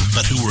bookmaking,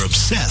 but who were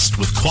obsessed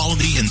with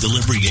quality and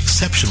delivering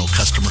exceptional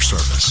customer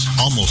service.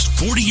 Almost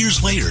 40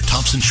 years later,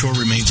 Thompson Shore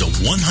remains a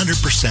 100%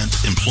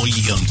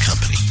 employee-owned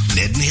company.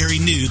 Ned and Harry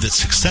knew that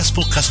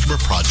successful customer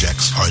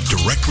projects are a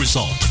direct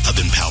result of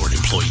empowered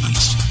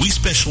employees. We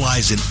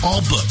specialize in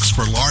all books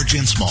for large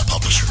and small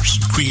publishers.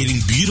 Creating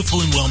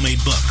beautiful and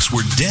well-made books,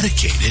 we're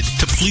dedicated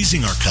to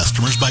pleasing our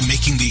customers by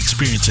making the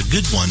experience a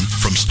good one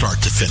from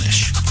start to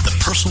finish. The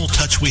personal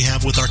touch we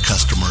have with our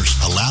customers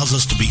allows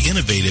us to be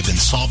innovative in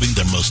solving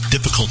their most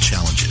difficult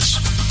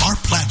challenges. Our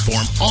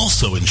platform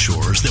also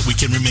ensures that we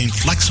can remain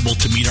flexible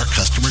to meet our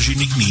customers'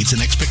 unique needs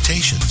and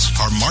expectations.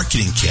 Our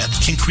marketing kit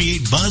can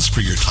create buzz for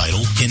your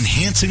title,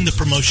 enhancing the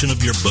promotion of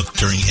your book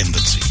during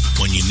infancy.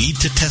 When you need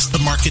to test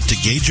the market to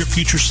gauge your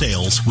future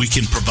sales, we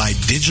can provide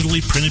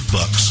digitally printed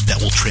books that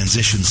will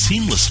transition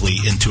seamlessly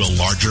into a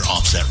larger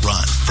offset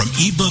run. From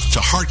ebook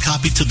to hard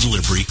copy to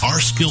delivery, our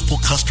skillful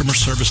customer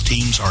service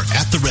teams are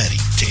at the ready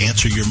to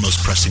answer your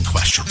most pressing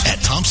question.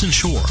 At Thompson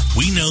Shore,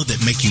 we know that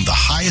making the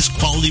highest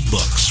quality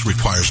books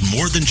requires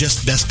more than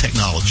just best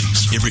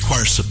technologies. It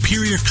requires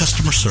superior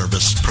customer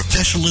service,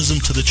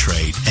 professionalism to the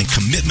trade, and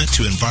commitment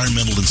to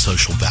environmental and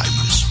social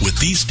values. With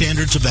these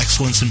standards of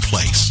excellence in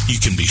place, you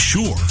can be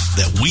sure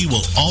that we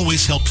will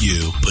always help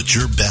you put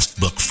your best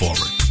book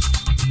forward.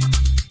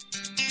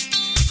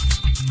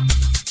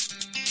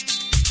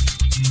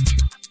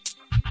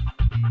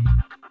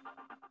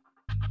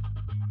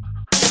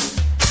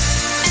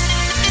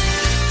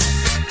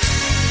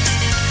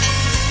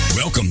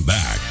 Welcome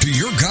back to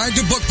your guide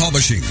to book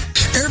publishing.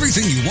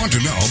 Everything you want to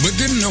know but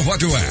didn't know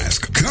what to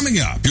ask. Coming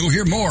up, you'll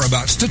hear more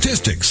about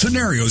statistics,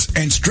 scenarios,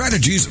 and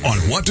strategies on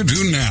what to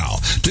do now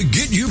to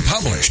get you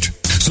published.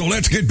 So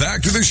let's get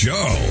back to the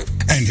show.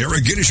 And here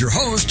again is your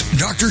host,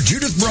 Dr.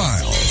 Judith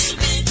Briles.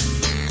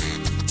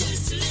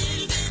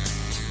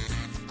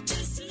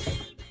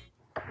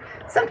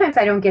 Sometimes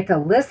I don't get to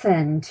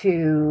listen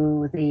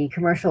to the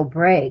commercial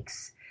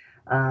breaks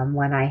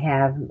when I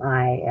have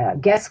my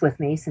guests with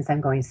me, since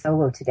I'm going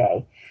solo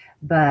today.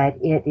 But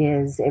it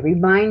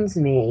reminds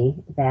me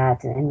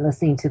that in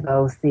listening to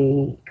both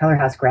the Color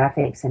House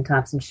Graphics and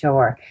Thompson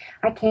Shore,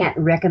 I can't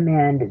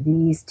recommend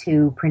these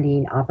two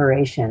printing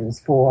operations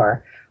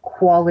for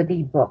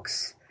quality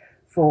books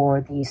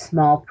for the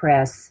small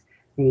press,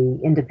 the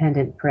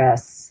independent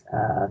press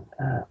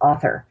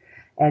author.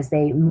 As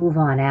they move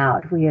on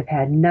out, we have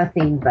had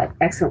nothing but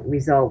excellent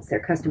results.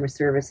 Their customer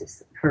service is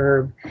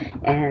superb,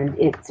 and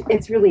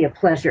it's really a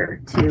pleasure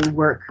to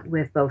work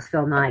with both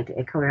Phil Knight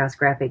at Color House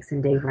Graphics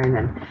and Dave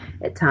Raymond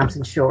at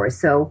Thompson Shore.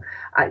 So,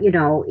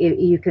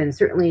 you can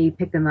certainly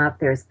pick them up.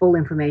 There's full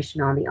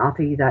information on the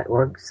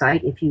authoru.org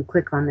site. If you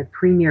click on the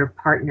Premier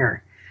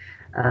Partner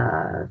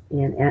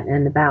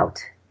and about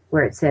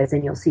where it says,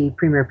 and you'll see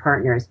Premier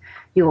Partners,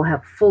 you will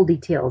have full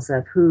details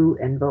of who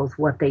and both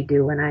what they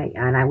do, and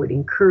I would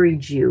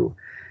encourage you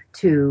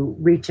to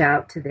reach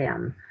out to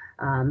them,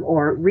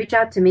 or reach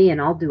out to me,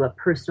 and I'll do a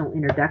personal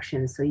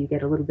introduction so you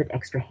get a little bit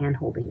extra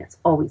hand-holding. It's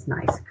always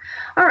nice.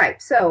 All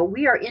right, so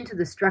we are into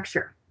the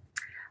structure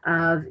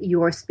of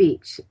your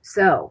speech.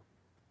 So,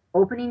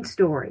 opening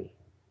story,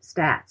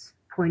 stats,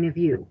 point of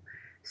view.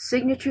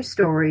 Signature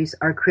stories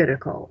are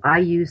critical. I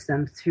use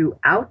them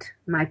throughout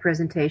my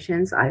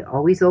presentations. I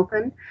always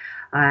open.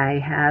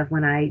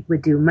 When I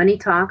would do money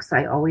talks,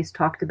 I always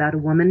talked about a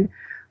woman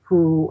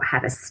who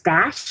had a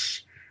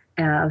stash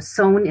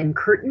sewn in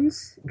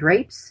curtains,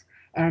 drapes,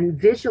 and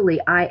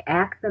visually I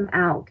act them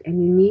out.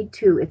 And you need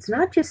to, it's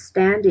not just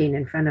standing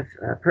in front of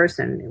a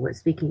person who was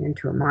speaking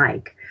into a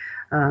mic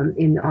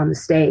on the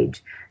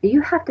stage.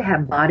 You have to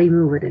have body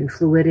movement and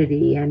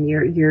fluidity, and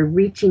you're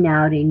reaching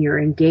out and you're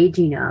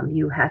engaging them.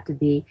 You have to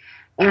be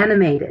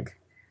animated.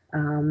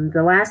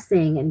 The last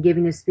thing in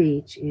giving a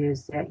speech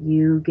is that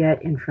you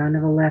get in front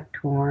of a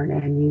lectern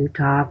and you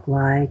talk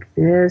like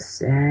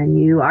this, and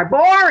you are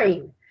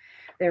boring.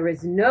 There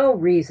is no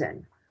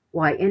reason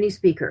why any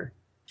speaker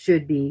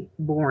should be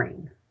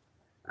boring.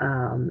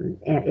 And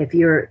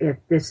if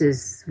this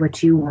is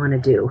what you want to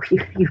do,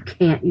 you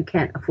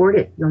can't afford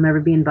it. You'll never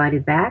be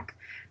invited back.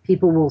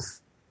 People will,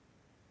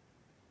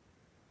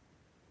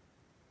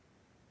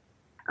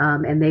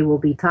 and they will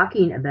be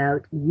talking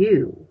about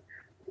you.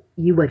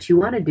 What you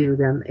want to do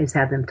them is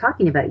have them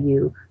talking about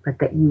you, but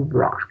that you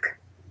rock.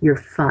 You're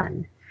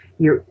fun.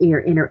 You're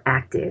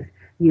interactive.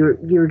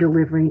 You're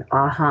delivering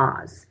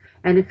ahas.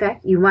 And in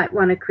fact, you might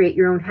want to create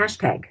your own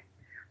hashtag.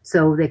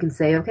 So they can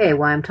say, okay,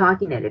 while I'm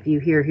talking it, if you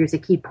here's a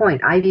key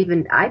point. I've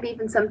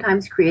even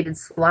sometimes created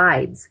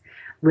slides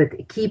with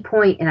a key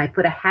point, and I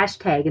put a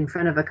hashtag in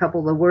front of a couple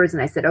of the words,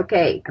 and I said,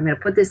 okay, I'm going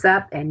to put this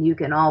up, and you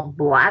can all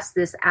blast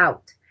this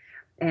out.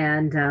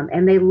 And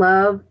they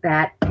love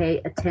that.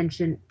 Pay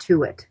attention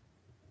to it.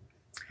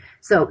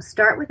 So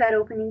start with that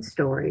opening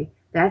story,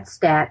 that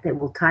stat that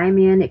will time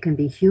in. It can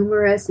be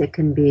humorous. It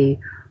can be,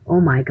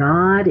 oh my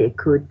God. It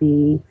could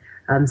be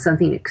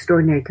something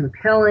extraordinary,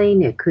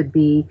 compelling. It could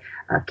be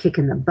a kick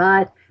in the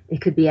butt.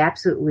 It could be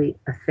absolutely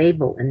a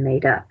fable and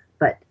made up.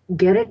 But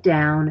get it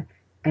down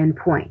and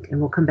point, and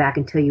we'll come back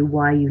and tell you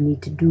why you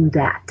need to do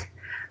that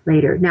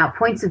later. Now,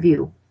 points of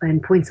view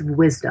and points of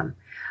wisdom.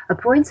 A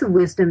points of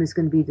wisdom is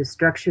going to be the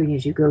structuring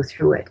as you go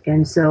through it.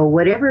 And so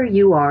whatever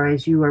you are,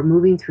 as you are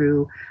moving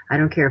through, I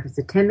don't care if it's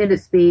a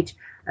 10-minute speech,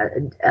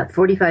 a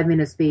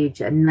 45-minute speech,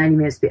 a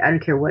 90-minute speech, I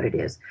don't care what it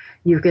is.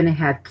 You're going to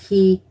have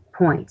key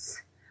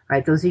points.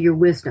 Right, those are your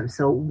wisdom.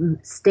 So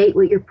state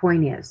what your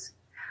point is.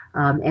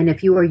 And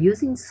if you are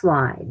using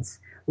slides,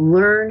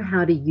 learn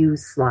how to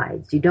use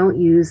slides. You don't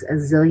use a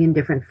zillion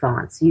different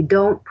fonts. You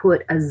don't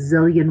put a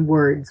zillion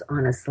words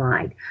on a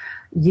slide.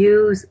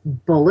 Use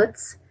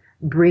bullets.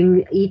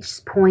 Bring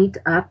each point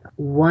up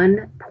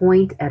 1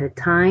 point at a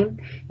time.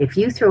 If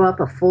you throw up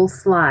a full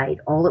slide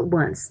all at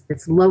once,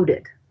 it's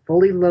loaded,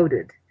 fully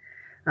loaded,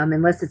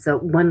 unless it's a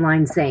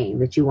one-line saying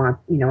that you want,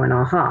 an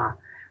aha,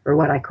 or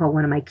what I call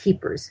one of my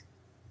keepers.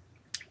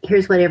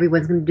 Here's what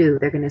everyone's going to do.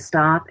 They're going to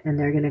stop and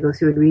they're going to go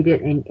through and read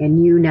it,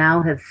 and you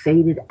now have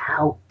faded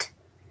out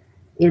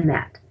in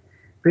that.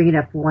 Bring it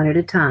up one at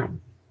a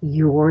time.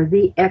 You're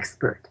the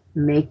expert.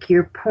 Make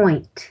your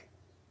point,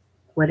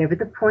 whatever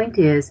the point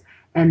is,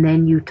 and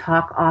then you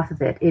talk off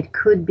of it. It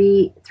could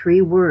be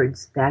 3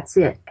 words. That's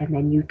it. And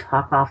then you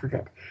talk off of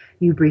it.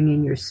 You bring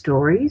in your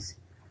stories,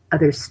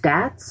 other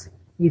stats.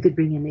 You could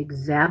bring in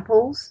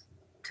examples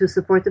to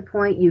support the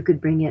point. You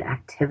could bring in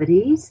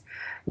activities.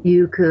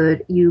 You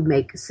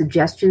make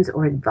suggestions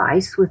or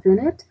advice within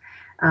it.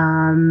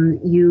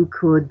 You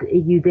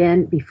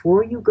then,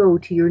 before you go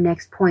to your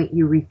next point,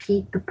 you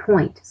repeat the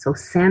point. So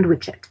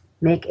sandwich it.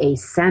 Make a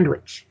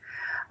sandwich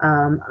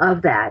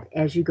of that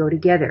as you go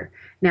together.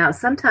 Now,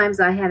 sometimes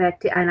I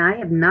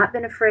have not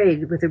been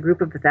afraid with a group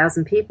of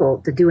 1,000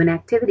 people to do an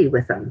activity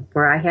with them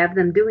where I have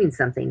them doing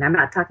something. I'm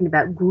not talking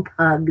about group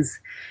hugs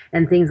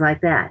and things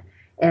like that.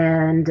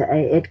 And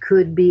it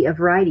could be a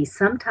variety.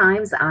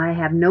 Sometimes I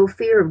have no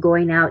fear of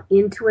going out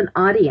into an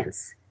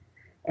audience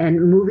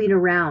and moving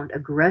around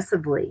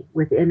aggressively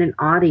within an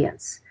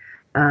audience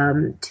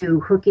to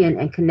hook in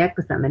and connect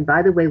with them. And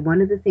by the way,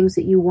 one of the things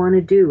that you want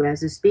to do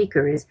as a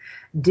speaker is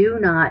do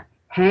not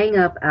hang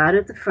up out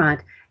at the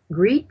front.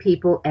 Greet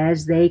people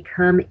as they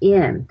come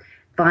in.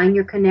 Find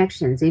your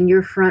connections in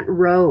your front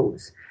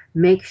rows.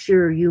 Make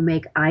sure you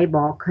make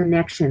eyeball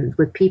connections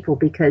with people,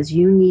 because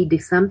you need to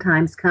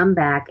sometimes come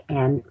back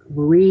and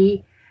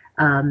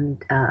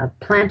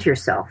plant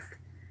yourself.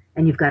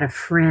 And you've got a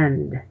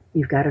friend.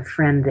 You've got a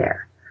friend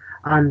there.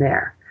 On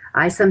there.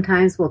 I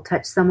sometimes will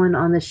touch someone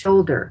on the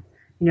shoulder.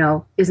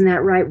 Isn't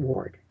that right,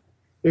 Ward?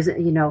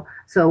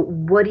 So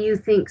what do you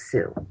think,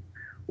 Sue?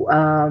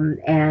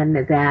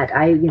 And that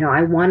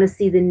I want to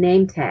see the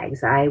name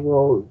tags. I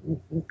will,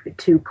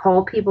 to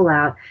call people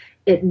out.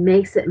 It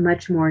makes it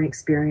much more an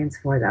experience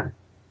for them.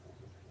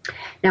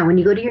 Now, when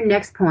you go to your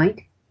next point,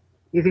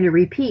 you're going to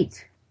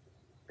repeat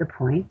the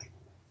point,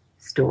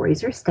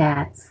 stories or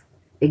stats,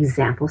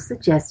 example,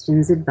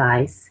 suggestions,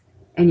 advice,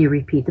 and you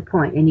repeat the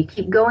point. And you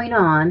keep going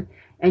on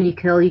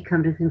until you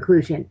come to the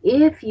conclusion.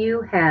 If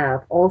you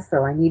have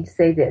also, I need to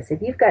say this,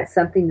 if you've got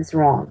something that's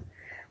wrong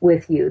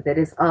with you that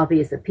is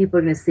obvious that people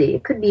are going to see,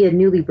 it could be a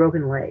newly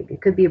broken leg, it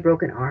could be a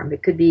broken arm,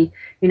 it could be,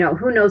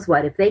 who knows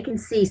what. If they can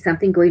see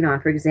something going on,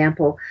 for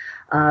example,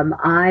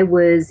 I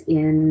was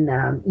in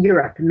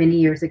Europe many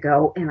years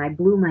ago, and I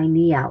blew my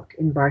knee out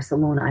in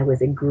Barcelona. I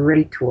was a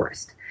great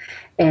tourist,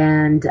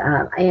 and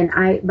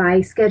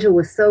my schedule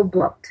was so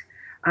booked,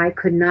 I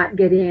could not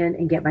get in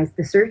and get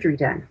the surgery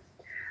done,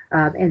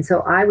 and so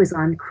I was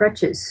on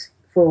crutches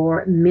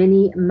for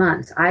many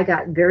months. I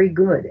got very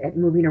good at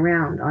moving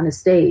around on a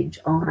stage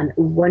on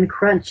one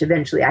crutch.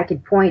 Eventually, I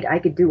could point, I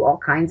could do all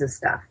kinds of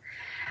stuff.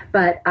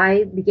 But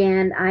I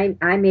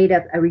made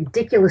up a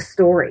ridiculous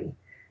story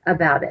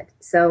about it.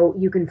 So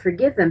you can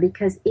forgive them,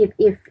 because if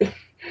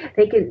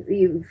they can,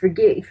 you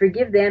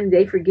forgive them,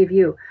 they forgive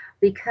you.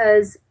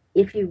 Because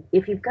if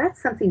you've got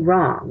something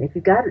wrong, if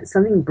you've got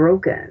something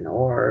broken,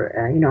 or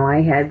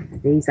I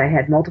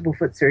had multiple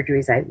foot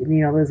surgeries.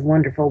 Those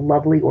wonderful,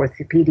 lovely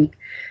orthopedic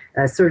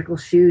surgical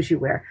shoes you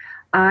wear.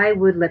 I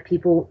would let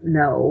people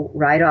know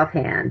right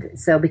offhand.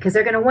 So because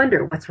they're going to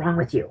wonder what's wrong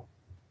with you.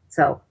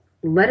 So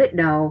let it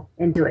know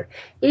and do it.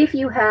 If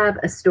you have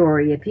a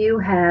story, if you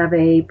have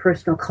a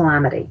personal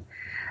calamity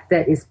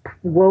that is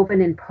woven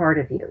in part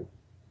of you,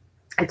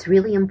 it's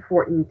really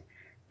important.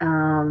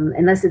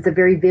 Unless it's a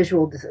very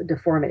visual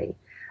deformity,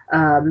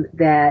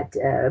 that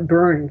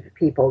burned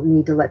people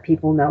need to let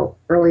people know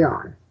early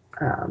on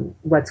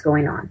what's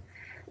going on,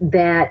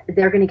 that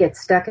they're going to get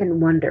stuck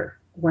in wonder.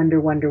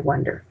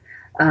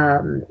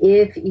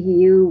 If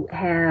you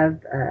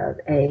have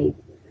a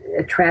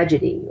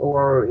tragedy,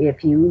 or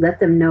if you let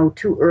them know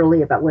too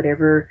early about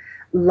whatever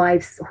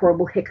life's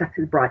horrible hiccup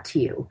has brought to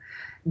you,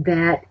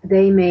 that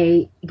they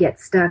may get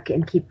stuck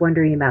and keep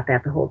wondering about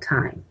that the whole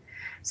time.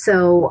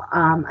 So,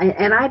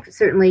 and I've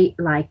certainly,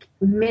 like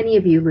many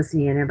of you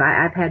listening in,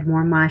 I've had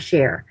more my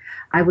share.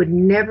 I would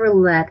never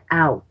let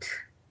out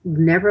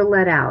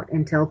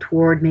until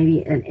toward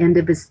maybe an end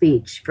of a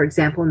speech. For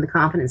example, in the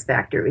confidence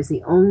factor is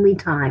the only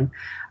time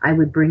I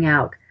would bring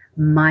out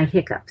my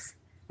hiccups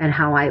and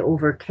how I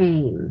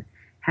overcame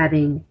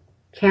having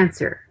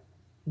cancer,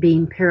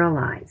 being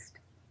paralyzed,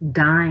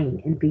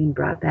 dying and being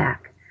brought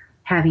back,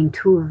 having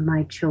 2 of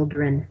my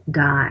children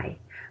die,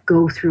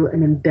 go through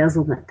an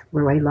embezzlement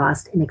where I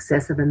lost in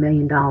excess of $1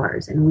 million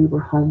and we were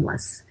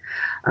homeless.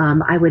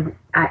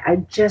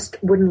 I just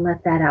wouldn't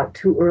let that out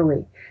too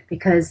early,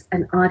 because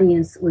an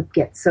audience would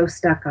get so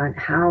stuck on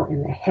how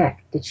in the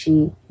heck did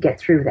she get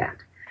through that.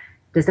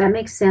 Does that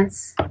make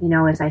sense?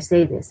 As I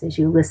say this, as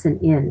you listen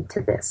in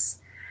to this.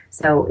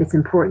 So it's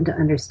important to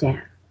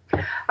understand.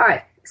 All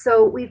right.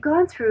 So we've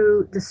gone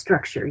through the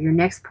structure, your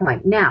next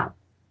point. Now,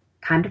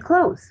 time to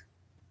close.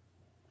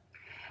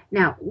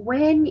 Now,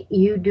 when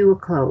you do a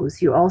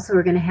close, you also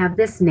are going to have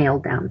this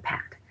nailed down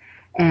pat.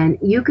 And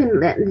you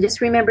can just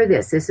remember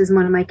this. This is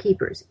one of my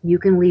keepers. You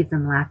can leave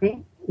them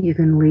laughing, you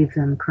can leave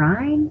them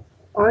crying,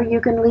 or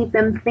you can leave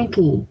them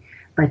thinking,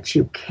 but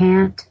you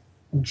can't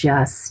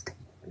just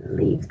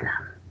leave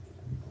them.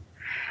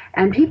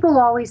 And people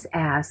always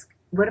ask,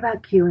 what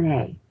about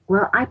Q&A?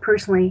 Well, I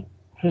personally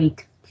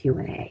hate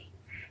Q&A.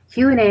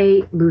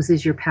 Q&A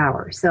loses your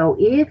power. So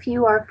if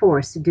you are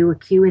forced to do a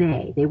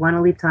Q&A, they want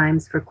to leave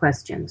times for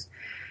questions.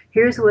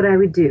 Here's what I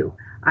would do.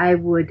 I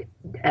would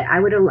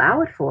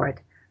allow it for it,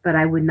 but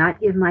I would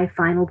not give my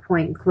final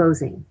point in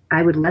closing.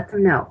 I would let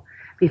them know,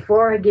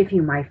 before I give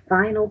you my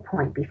final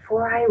point,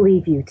 before I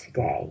leave you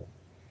today,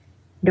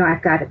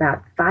 I've got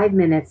about 5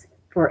 minutes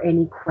for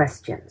any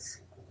questions,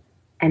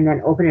 and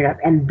then open it up.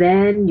 And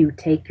then you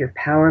take your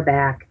power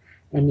back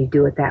and you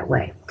do it that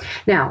way.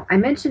 Now, I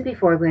mentioned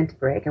before we went to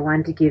break, I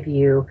wanted to give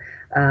you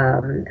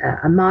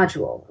a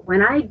module.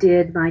 When I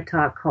did my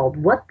talk called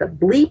What the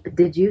Bleep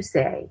Did You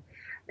Say?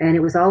 And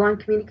it was all on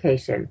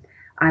communication,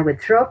 I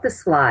would throw up the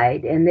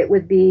slide, and it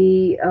would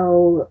be,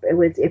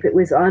 if it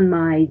was on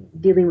my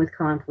dealing with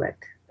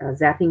conflict,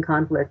 zapping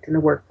conflict in the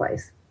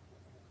workplace.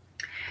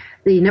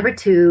 The number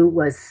 2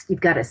 was, you've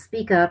got to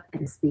speak up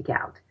and speak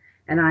out.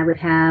 And I would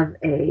have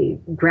a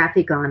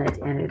graphic on it,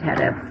 and it had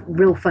a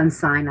real fun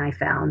sign I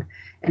found,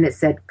 and it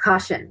said,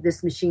 "Caution,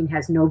 this machine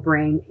has no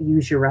brain,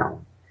 use your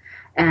own."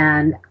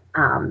 And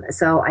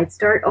so I'd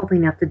start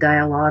opening up the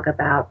dialogue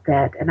about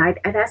that, and I'd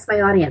ask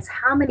my audience,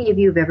 how many of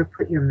you have ever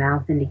put your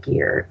mouth into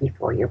gear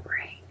before your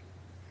brain?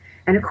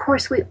 And of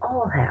course, we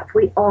all have.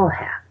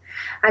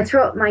 I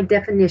throw up my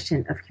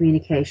definition of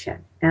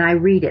communication, and I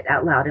read it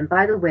out loud. And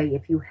by the way,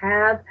 if you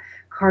have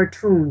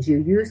cartoons, you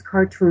use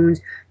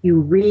cartoons, you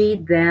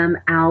read them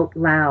out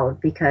loud,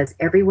 because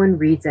everyone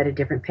reads at a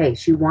different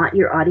pace. You want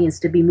your audience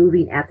to be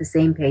moving at the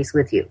same pace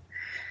with you.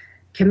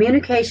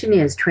 Communication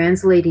is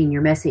translating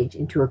your message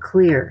into a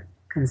clear,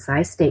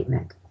 concise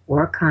statement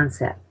or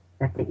concept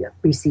that the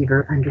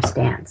receiver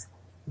understands.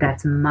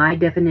 That's my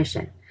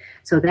definition.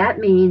 So that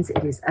means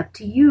it is up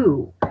to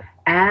you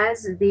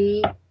as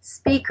the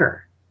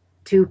speaker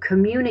to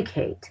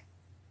communicate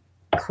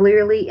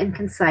clearly and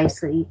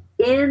concisely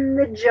in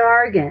the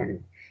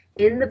jargon,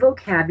 in the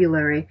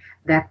vocabulary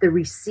that the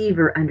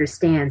receiver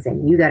understands,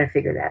 and you got to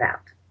figure that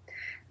out.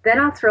 Then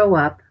I'll throw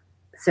up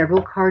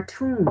several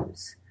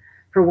cartoons.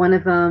 For one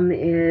of them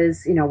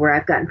is, where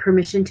I've gotten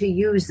permission to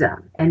use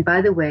them. And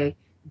by the way,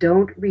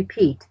 don't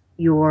print.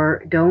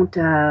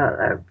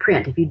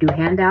 If you do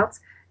handouts,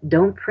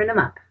 don't print them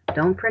up.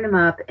 Don't print them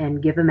up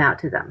and give them out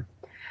to them.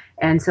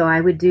 And so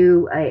I would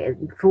do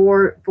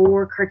four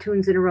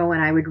cartoons in a row,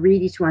 and I would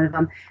read each one of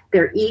them.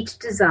 They're each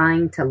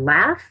designed to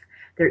laugh.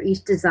 They're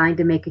each designed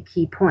to make a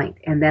key point.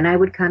 And then I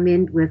would come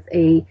in with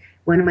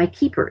one of my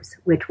keepers,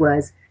 which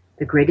was,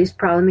 the greatest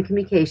problem in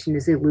communication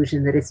is the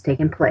illusion that it's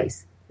taken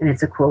place. And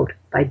it's a quote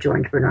by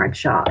George Bernard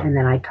Shaw. And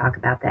then I talk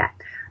about that.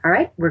 All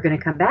right, we're going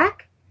to come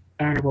back,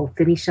 and we'll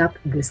finish up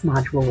this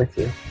module with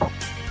you.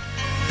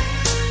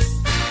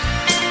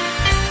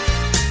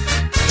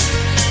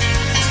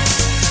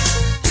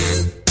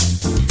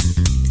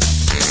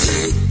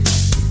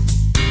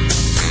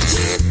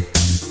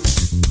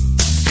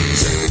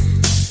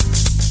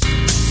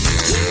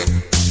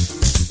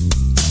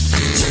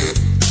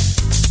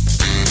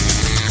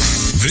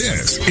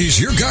 This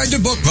is your guide to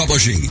book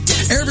publishing.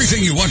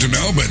 Everything you want to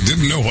know but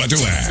didn't know what to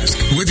ask.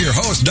 With your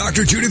host,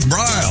 Dr. Judith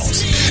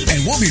Briles.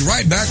 And we'll be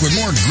right back with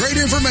more great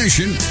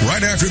information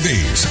right after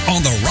these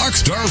on the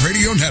Rockstar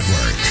Radio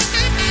Network.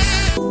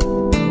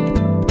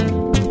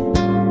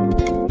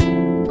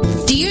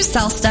 Do you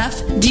sell stuff?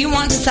 Do you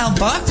want to sell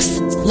books?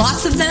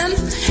 Lots of them?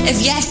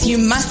 If yes, you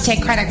must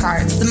take credit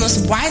cards, the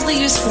most widely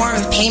used form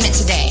of payment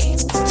today.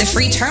 The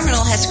Free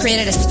Terminal has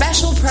created a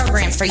special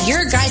program for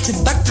your guide to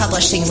book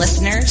publishing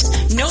listeners.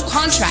 No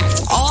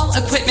contract. All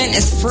equipment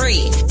is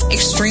free.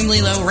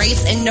 Extremely low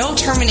rates and no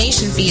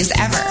termination fees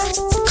ever.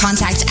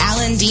 Contact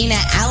Alan Dean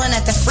at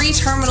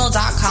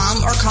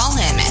alan@thefreeterminal.com or call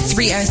him at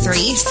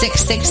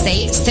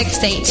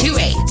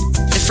 303-668-6828.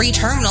 The Free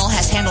Terminal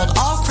has handled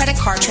all credit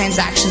card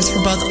transactions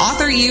for both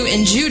Author You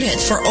and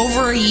Judith for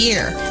over a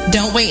year.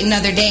 Don't wait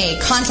another day.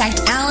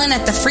 Contact Alan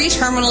at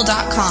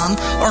thefreeterminal.com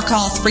or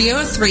call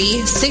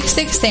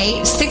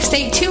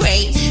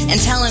 303-668-6828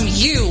 and tell him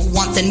you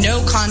want the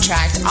no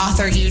contract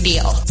Author You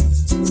deal.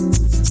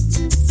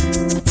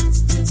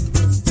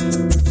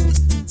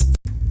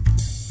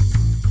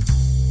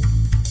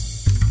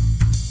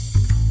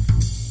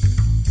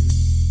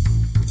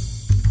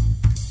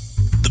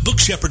 Book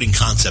shepherding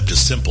concept is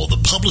simple. The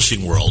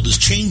publishing world is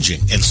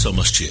changing, and so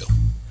must you.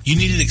 You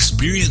need an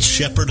experienced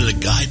shepherd and a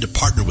guide to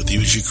partner with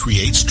you as you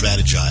create,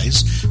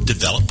 strategize,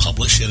 develop,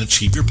 publish, and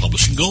achieve your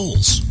publishing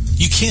goals.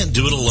 You can't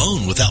do it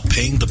alone without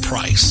paying the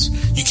price.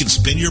 You can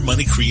spend your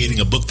money creating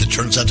a book that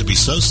turns out to be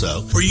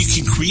so-so, or you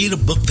can create a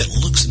book that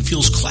looks and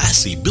feels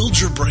classy, builds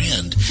your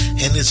brand,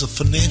 and is a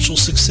financial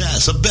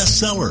success, a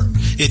bestseller.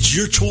 It's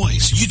your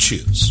choice. You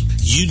choose.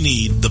 You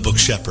need the book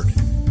shepherd.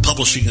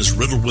 Publishing is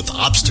riddled with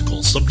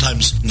obstacles,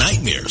 sometimes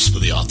nightmares for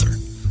the author.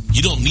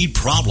 You don't need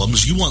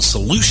problems, you want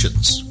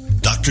solutions.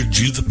 Dr.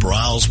 Judith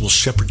Briles will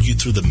shepherd you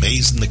through the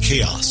maze and the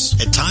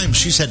chaos. At times,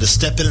 she's had to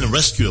step in and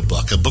rescue a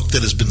book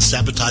that has been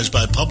sabotaged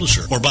by a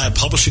publisher or by a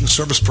publishing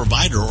service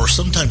provider or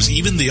sometimes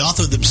even the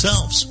author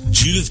themselves.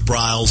 Judith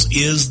Briles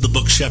is the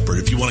book shepherd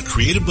if you want to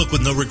create a book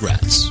with no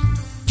regrets.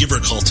 Give her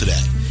a call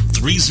today,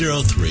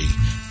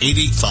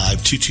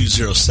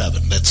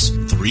 303-885-2207. That's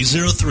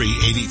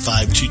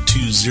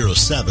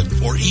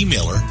 303-885-2207, or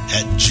email her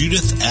at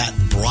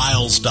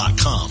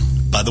judith@briles.com.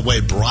 By the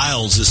way,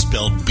 Briles is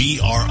spelled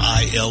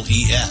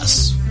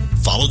B-R-I-L-E-S.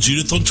 Follow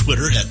Judith on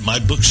Twitter at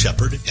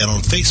MyBookShepherd and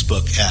on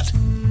Facebook at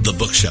The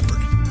Book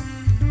Shepherd.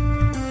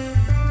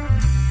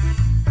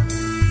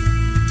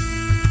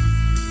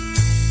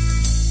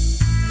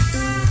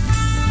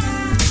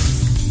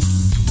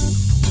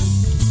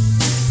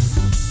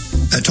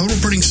 At Total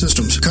Printing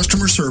Systems,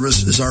 customer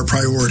service is our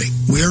priority.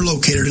 We are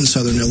located in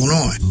Southern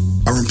Illinois.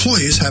 Our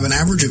employees have an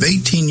average of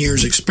 18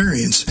 years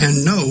experience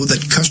and know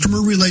that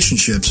customer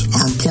relationships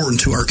are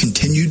important to our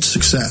continued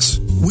success.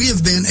 We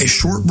have been a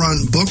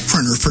short-run book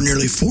printer for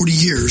nearly 40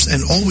 years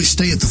and always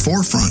stay at the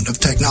forefront of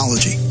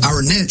technology.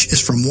 Our niche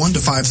is from 1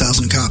 to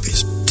 5,000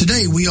 copies.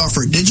 Today, we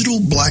offer digital,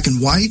 black and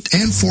white,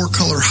 and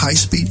 4-color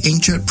high-speed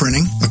inkjet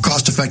printing, a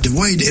cost-effective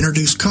way to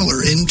introduce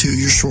color into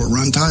your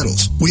short-run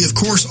titles. We, of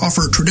course,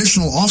 offer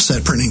traditional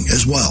offset printing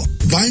as well.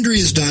 Bindery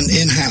is done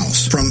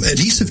in-house, from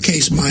adhesive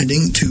case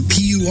binding to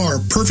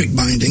PUR perfect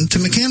binding to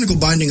mechanical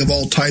binding of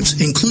all types,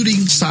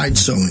 including side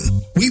sewing.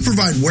 We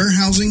provide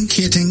warehousing,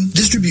 kitting,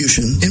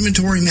 distribution,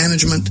 inventory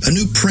management, a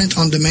new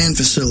print-on-demand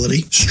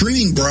facility,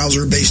 streaming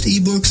browser-based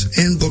ebooks,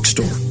 and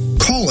bookstore.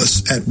 Call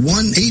us at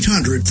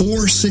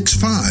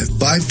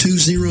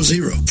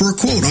 1-800-465-5200 for a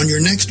quote on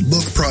your next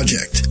book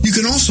project. You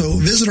can also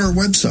visit our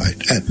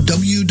website at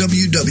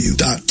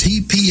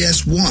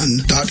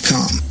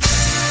www.tps1.com.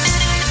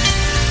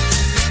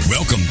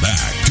 Welcome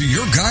back to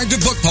your guide to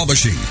book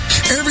publishing.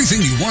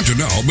 Everything you want to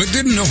know but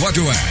didn't know what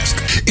to ask.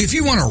 If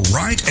you want to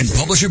write and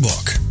publish a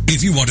book,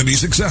 if you want to be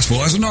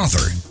successful as an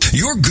author,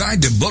 your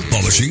guide to book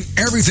publishing,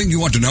 everything you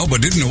want to know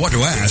but didn't know what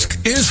to ask,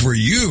 is for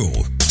you.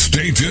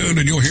 Stay tuned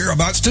and you'll hear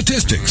about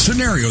statistics,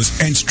 scenarios,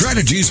 and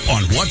strategies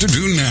on what to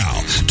do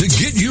now to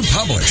get you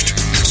published.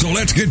 So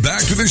let's get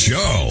back to the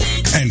show.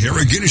 And here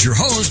again is your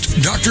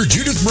host, Dr.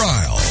 Judith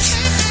Briles.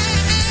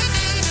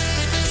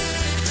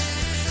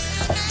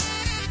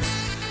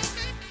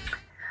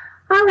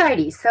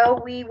 Alrighty, so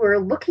we were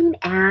looking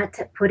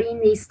at putting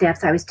these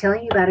steps. I was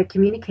telling you about a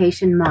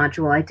communication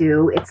module I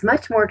do. It's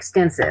much more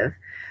extensive.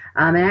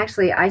 And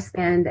actually, I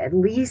spend at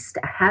least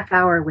a half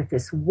hour with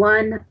this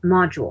one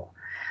module.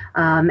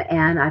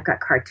 And I've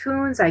got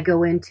cartoons. I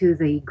go into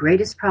the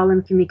greatest problem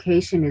in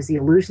communication is the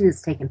illusion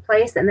that's taken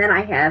place. And then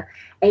I have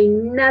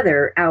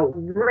another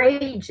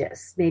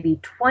outrageous, maybe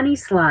 20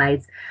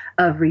 slides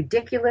of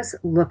ridiculous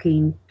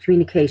looking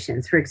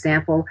communications. For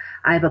example,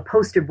 I have a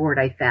poster board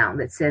I found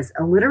that says,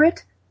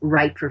 illiterate,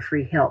 write for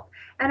free help.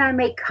 And I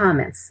make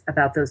comments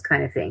about those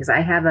kind of things.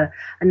 I have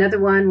another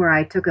one where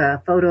I took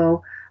a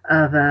photo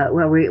of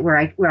where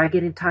I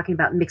get in talking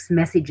about mixed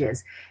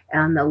messages.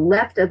 On the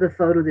left of the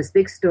photo, this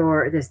big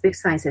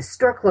sign says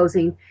store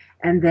closing,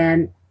 and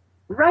then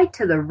right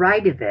to the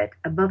right of it,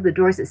 above the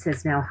doors, it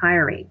says now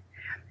hiring.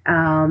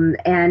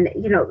 And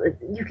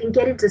you can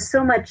get into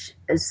so much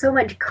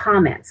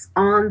comments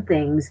on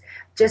things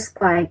just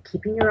by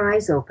keeping your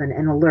eyes open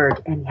and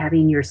alert and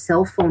having your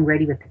cell phone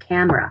ready with the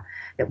camera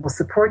that will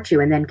support you.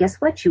 And then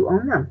guess what? You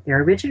own them.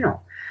 They're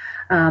original.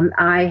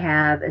 I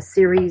have a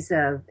series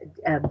of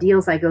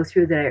deals I go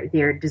through that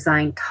they're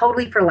designed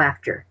totally for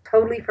laughter,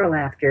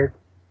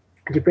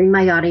 to bring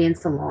my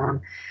audience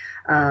along.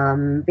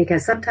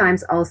 Because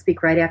sometimes I'll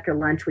speak right after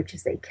lunch, which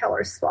is a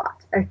killer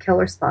spot,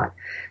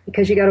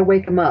 because you got to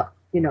wake them up.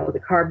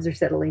 The carbs are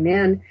settling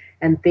in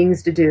and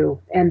things to do.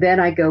 And then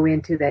I go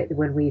into that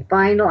when we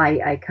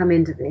I come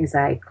into, as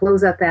I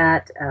close up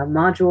that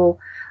module,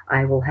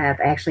 I will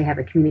actually have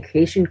a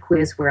communication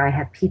quiz where I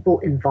have people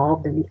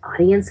involved in the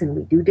audience and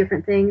we do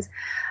different things.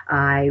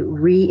 I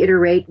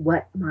reiterate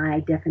what my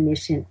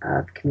definition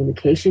of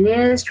communication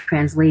is,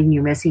 translating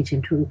your message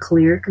into a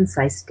clear,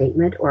 concise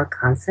statement or a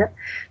concept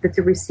that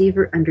the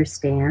receiver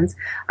understands.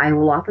 I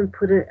will often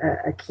put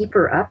a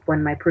keeper up,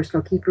 one my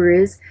personal keeper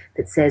is,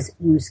 that says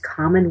use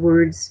common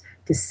words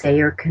to say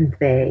or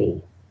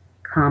convey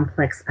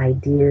complex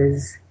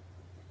ideas.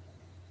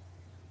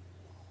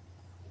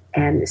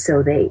 And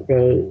so and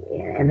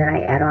then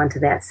I add on to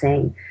that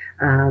saying,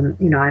 I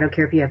don't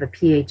care if you have a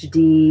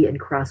PhD in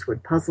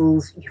crossword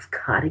puzzles, you've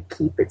got to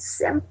keep it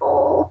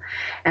simple.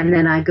 And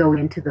then I go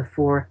into the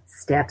 4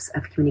 steps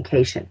of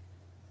communication.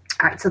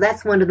 All right, so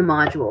that's one of the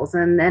modules.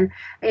 And then,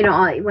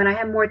 when I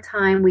have more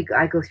time,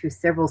 I go through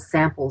several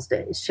samples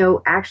to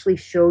show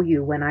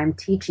you when I'm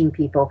teaching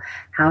people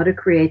how to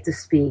create the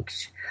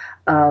speech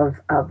of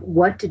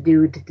what to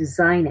do to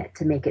design it,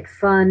 to make it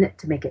fun,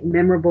 to make it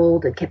memorable,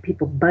 to get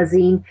people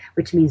buzzing,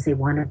 which means they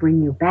want to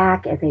bring you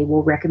back and they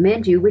will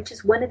recommend you, which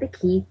is one of the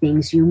key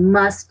things you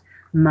must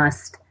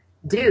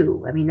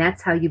do. I mean,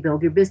 that's how you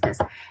build your business.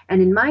 And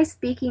in my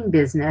speaking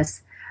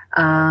business,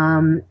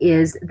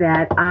 is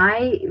that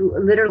I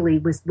literally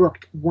was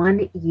booked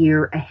 1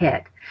 year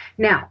ahead.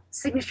 Now,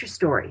 signature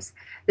stories.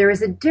 There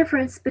is a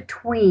difference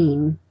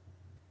between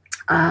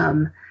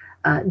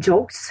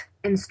jokes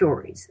and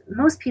stories.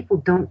 Most people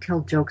don't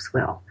tell jokes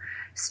well.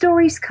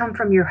 Stories come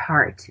from your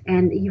heart,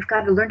 and you've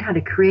got to learn how to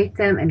create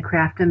them and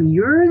craft them.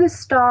 You're the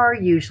star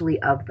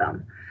usually of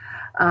them,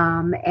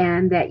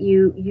 and that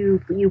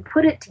you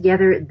put it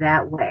together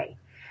that way.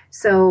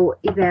 So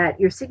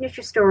that your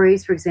signature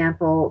stories, for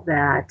example,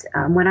 that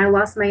when I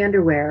lost my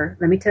underwear,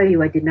 let me tell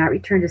you, I did not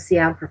return to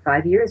Seattle for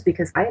 5 years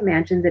because I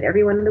imagined that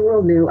everyone in the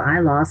world knew I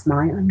lost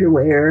my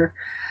underwear,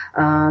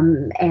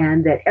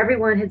 and that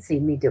everyone had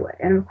seen me do it.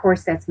 And of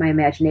course, that's my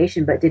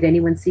imagination. But did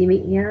anyone see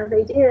me? Yeah,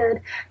 they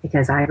did,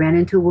 because I ran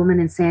into a woman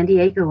in San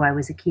Diego. I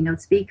was a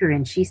keynote speaker,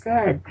 and she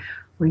said,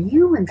 "Were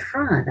you in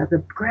front of the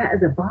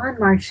Bon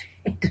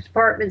Marché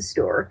department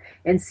store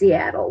in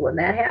Seattle when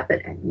that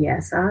happened?" And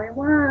yes, I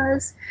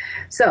was.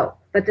 So,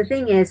 but the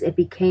thing is, it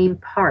became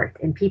part,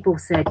 and people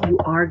said, "You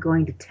are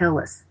going to tell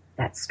us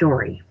that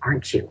story,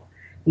 aren't you?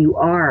 You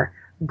are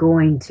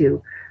going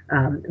to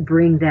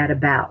bring that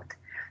about."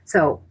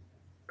 So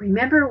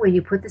remember, when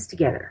you put this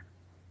together,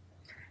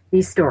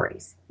 these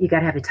stories, you got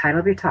to have the title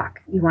of your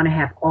talk. You want to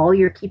have all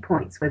your key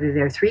points, whether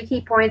they're 3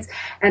 key points.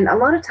 And a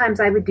lot of times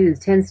I would do the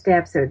 10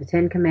 steps or the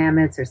 10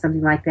 commandments or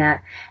something like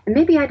that. And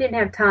maybe I didn't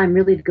have time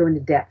really to go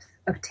into depth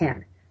of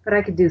 10, but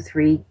I could do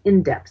 3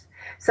 in depth.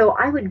 So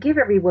I would give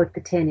everyone what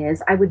the 10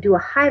 is. I would do a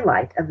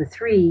highlight of the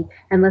 3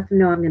 and let them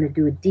know I'm going to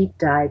do a deep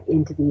dive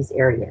into these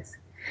areas.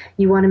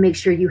 You want to make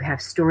sure you have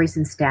stories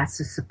and stats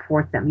to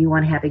support them. You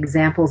want to have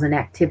examples and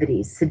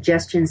activities,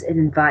 suggestions and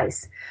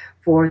advice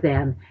for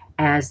them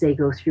as they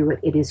go through it.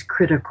 It is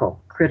critical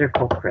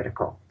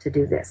to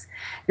do this.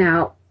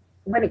 Now,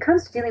 when it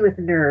comes to dealing with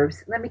the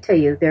nerves, let me tell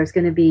you, there's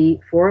going to be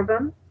 4 of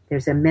them.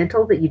 There's a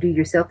mental that you do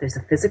yourself. There's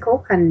a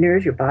physical kind of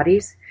nerves, your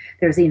bodies.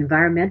 There's the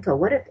environmental.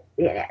 What if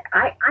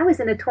I was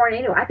in a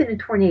tornado? I've been in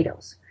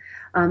tornadoes.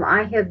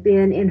 I have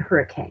been in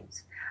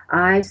hurricanes.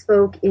 I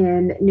spoke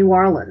in New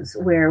Orleans,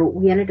 where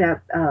we ended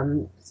up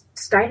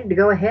starting to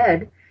go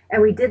ahead,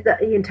 and we did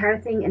the entire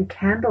thing in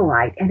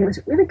candlelight, and it was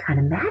really kind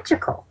of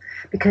magical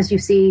because, you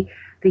see,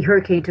 the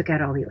hurricane took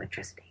out all the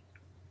electricity.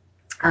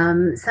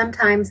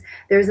 Sometimes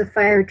there's a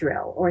fire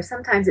drill, or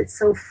sometimes it's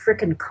so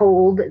frickin'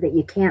 cold that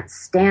you can't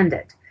stand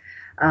it.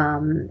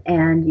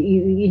 And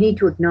you need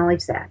to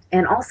acknowledge that.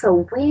 And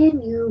also,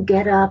 when you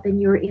get up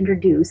and you're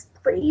introduced,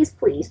 please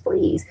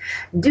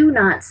do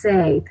not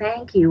say,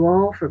 "Thank you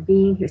all for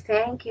being here.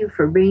 Thank you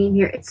for being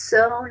here. It's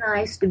so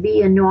nice to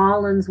be in New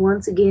Orleans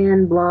once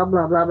again, blah,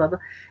 blah, blah, blah, blah."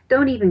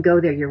 Don't even go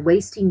there. You're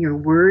wasting your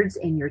words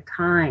and your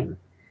time.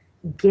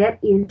 Get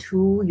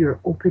into your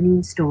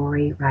opening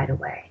story right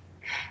away.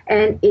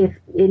 And if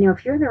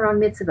you're in the wrong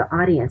midst of the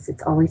audience,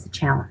 it's always a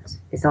challenge.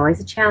 It's always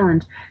a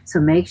challenge. So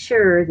make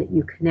sure that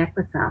you connect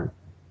with them,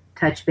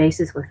 touch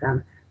bases with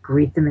them,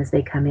 greet them as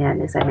they come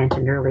in, as I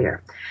mentioned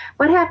earlier.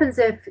 What happens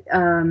if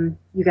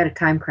you got a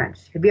time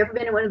crunch? Have you ever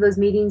been in one of those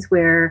meetings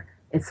where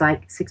it's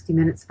like 60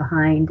 minutes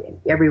behind and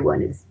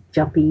everyone is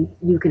jumpy?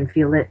 You can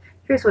feel it.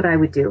 Here's what I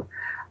would do.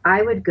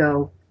 I would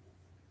go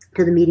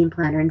to the meeting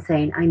planner and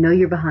saying, "I know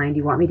you're behind.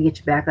 You want me to get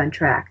you back on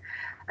track.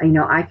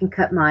 I can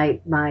cut my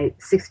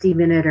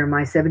 60-minute or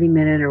my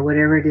 70-minute or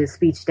whatever it is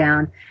speech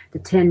down to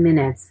 10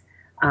 minutes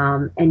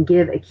and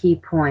give a key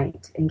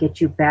point and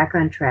get you back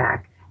on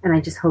track. And I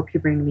just hope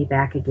you bring me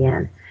back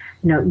again."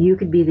 You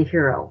could be the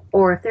hero.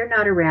 Or if they're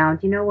not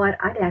around, you know what?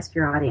 I'd ask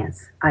your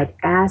audience.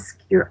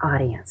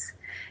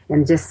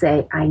 And just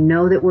say, "I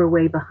know that we're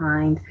way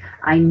behind.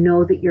 I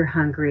know that you're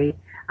hungry.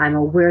 I'm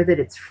aware that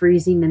it's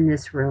freezing in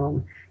this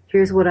room.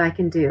 Here's what I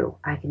can do.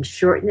 I can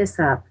shorten this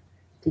up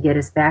to get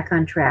us back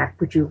on track.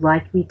 Would you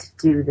like me to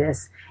do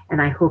this?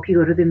 And I hope you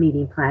go to the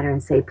meeting planner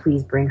and say,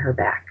 please bring her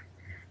back."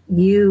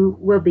 You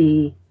will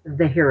be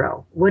the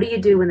hero. What do you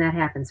do when that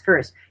happens?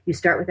 First, you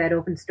start with that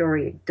open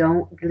story.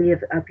 Don't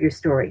give up your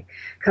story.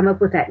 Come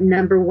up with that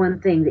number one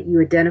thing that you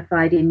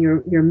identified in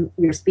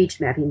your speech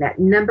mapping. That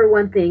number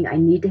one thing I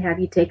need to have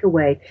you take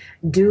away.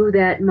 Do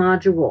that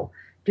module.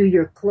 Do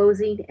your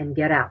closing and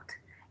get out.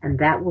 And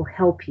that will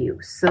help you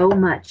so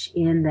much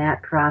in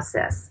that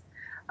process,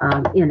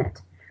 in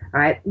it. All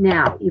right.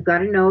 Now, you've got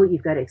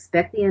to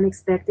expect the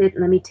unexpected.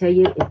 Let me tell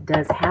you, it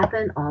does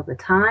happen all the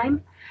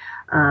time.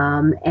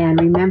 And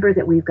remember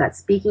that we've got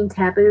speaking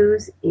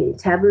taboos.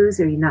 Taboos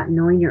are you not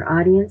knowing your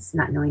audience,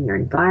 not knowing your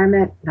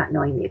environment, not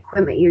knowing the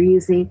equipment you're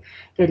using,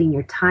 getting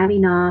your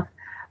timing off,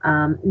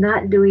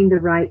 not doing the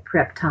right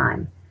prep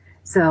time.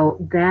 So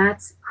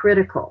that's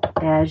critical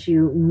as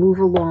you move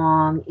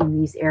along in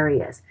these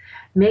areas.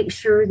 Make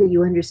sure that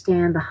you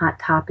understand the hot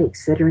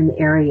topics that are in the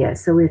area.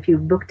 So if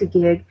you've booked a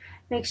gig,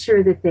 make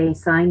sure that they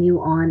sign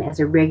you on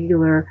as a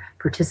regular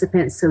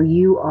participant so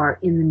you are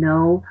in the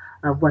know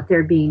of what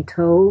they're being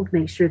told.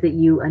 Make sure that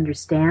you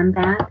understand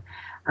that.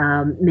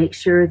 Make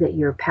sure that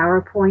your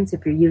PowerPoints,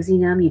 if you're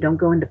using them, you don't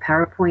go into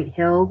PowerPoint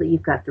hell, that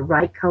you've got the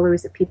right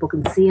colors, that people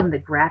can see them, the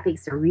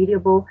graphics are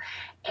readable.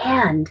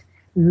 And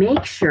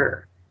make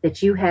sure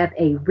that you have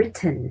a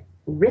written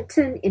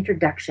written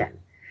introduction.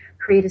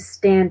 Create a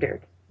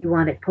standard. You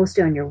want it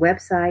posted on your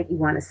website. You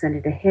want to send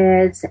it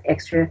ahead,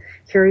 extra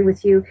carry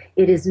with you.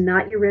 It is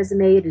not your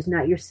resume. It is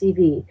not your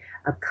CV.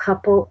 A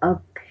couple of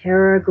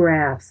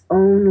paragraphs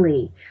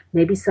only.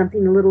 Maybe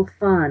something a little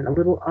fun, a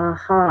little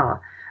aha.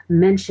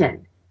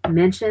 Mention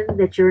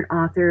that you're an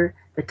author,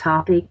 the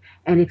topic,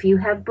 and if you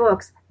have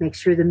books, make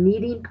sure the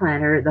meeting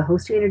planner, the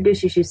host who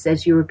introduces you,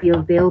 says you will be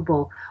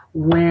available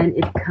when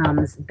it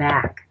comes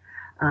back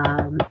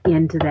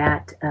into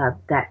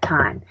that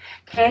time.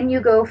 Can you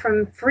go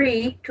from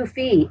free to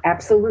fee?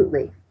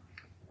 Absolutely.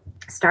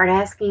 Start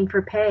asking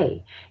for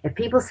pay. If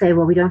people say,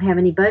 well, we don't have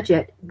any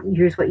budget,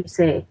 here's what you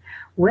say.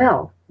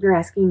 Well, you're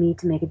asking me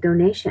to make a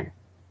donation.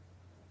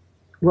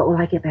 What will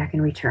I get back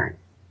in return?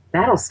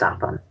 That'll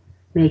stop them.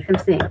 Make them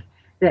think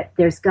that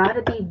there's got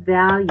to be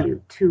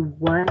value to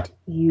what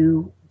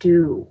you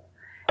do.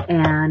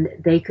 And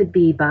they could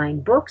be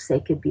buying books,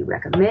 they could be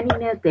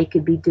recommending it, they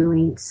could be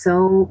doing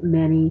so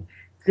many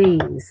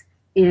things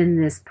in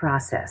this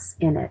process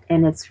in it.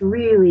 And it's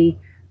really,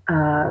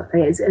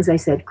 as I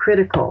said,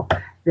 critical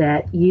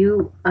that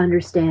you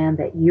understand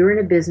that you're in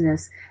a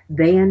business,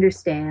 they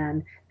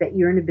understand that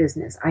you're in a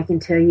business. I can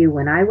tell you,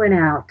 when I went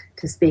out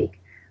to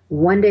speak,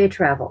 one day of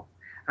travel,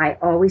 I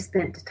always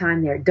spent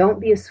time there. Don't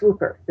be a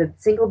swooper. The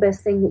single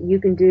best thing that you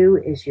can do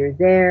is you're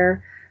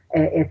there.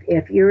 If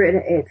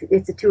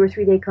it's a 2 or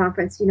 3 day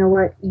conference, you know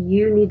what?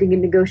 You need to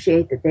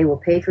negotiate that they will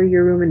pay for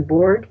your room and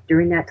board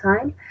during that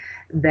time,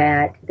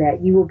 that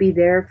you will be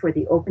there for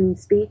the opening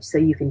speech so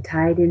you can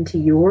tie it into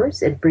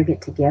yours and bring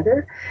it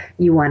together.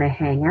 You want to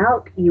hang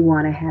out. You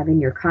want to have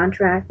in your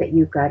contract that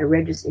you've got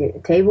a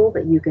table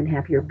that you can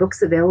have your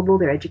books available,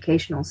 their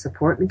educational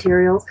support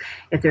materials.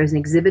 If there's an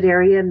exhibit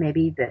area,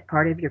 maybe that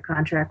part of your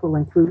contract will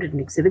include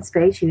an exhibit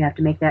space. You have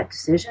to make that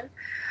decision.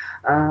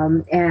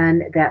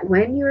 And that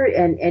when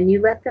and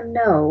you let them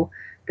know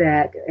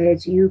that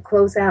as you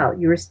close out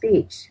your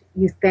speech,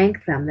 you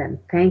thank them, then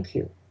thank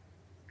you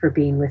for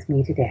being with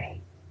me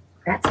today.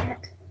 That's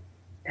it.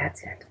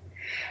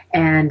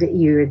 And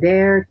you're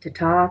there to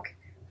talk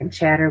and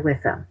chatter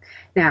with them.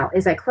 Now,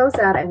 as I close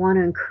out, I want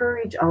to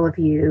encourage all of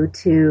you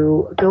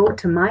to go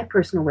to my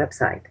personal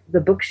website,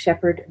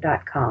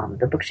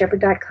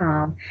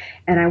 thebookshepherd.com,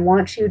 and I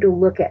want you to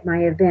look at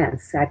my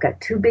events. I've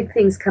got 2 big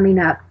things coming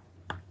up.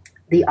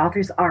 The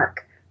Author's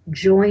Arc.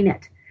 Join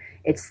it.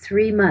 It's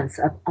 3 months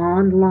of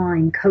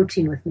online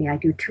coaching with me. I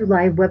do 2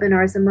 live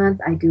webinars a month.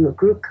 I do a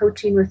group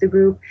coaching with the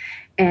group,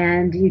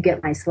 and you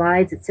get my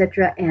slides,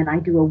 etc. And I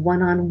do a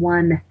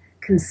one-on-one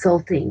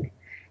consulting.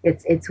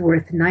 It's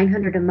worth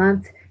 $900 a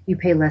month. You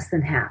pay less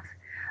than half.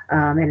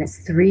 And it's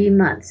 3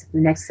 months. The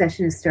next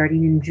session is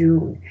starting in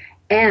June.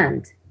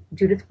 And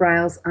Judith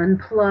Briles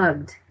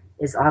Unplugged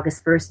is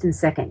August 1st and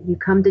 2nd. You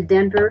come to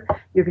Denver,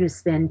 you're going to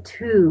spend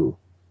 2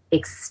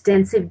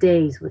 extensive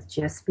days with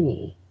just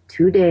me.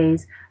 2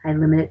 days. I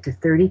limit it to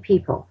 30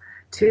 people.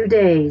 2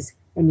 days,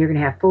 and you're going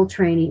to have full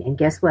training. And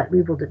guess what?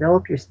 We will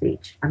develop your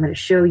speech. I'm going to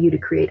show you to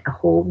create a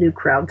whole new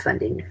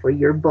crowdfunding for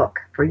your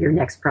book, for your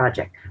next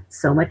project.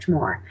 So much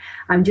more.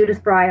 I'm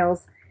Judith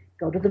Briles.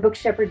 Go to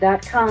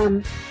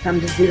thebookshepherd.com. Come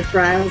to Judith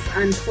Briles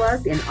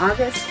Unplugged in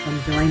August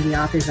and join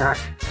the Author's Arc.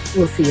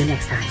 We'll see you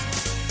next time.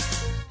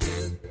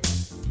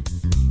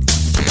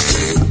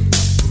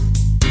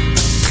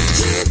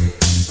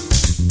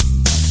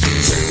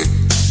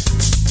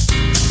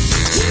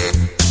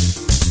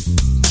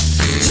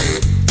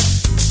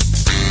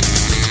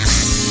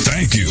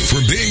 Thank you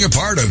for being a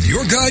part of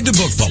Your Guide to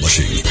Book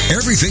Publishing.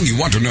 Everything you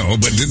want to know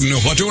but didn't know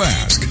what to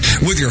ask.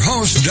 With your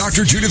host,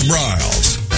 Dr. Judith Briles.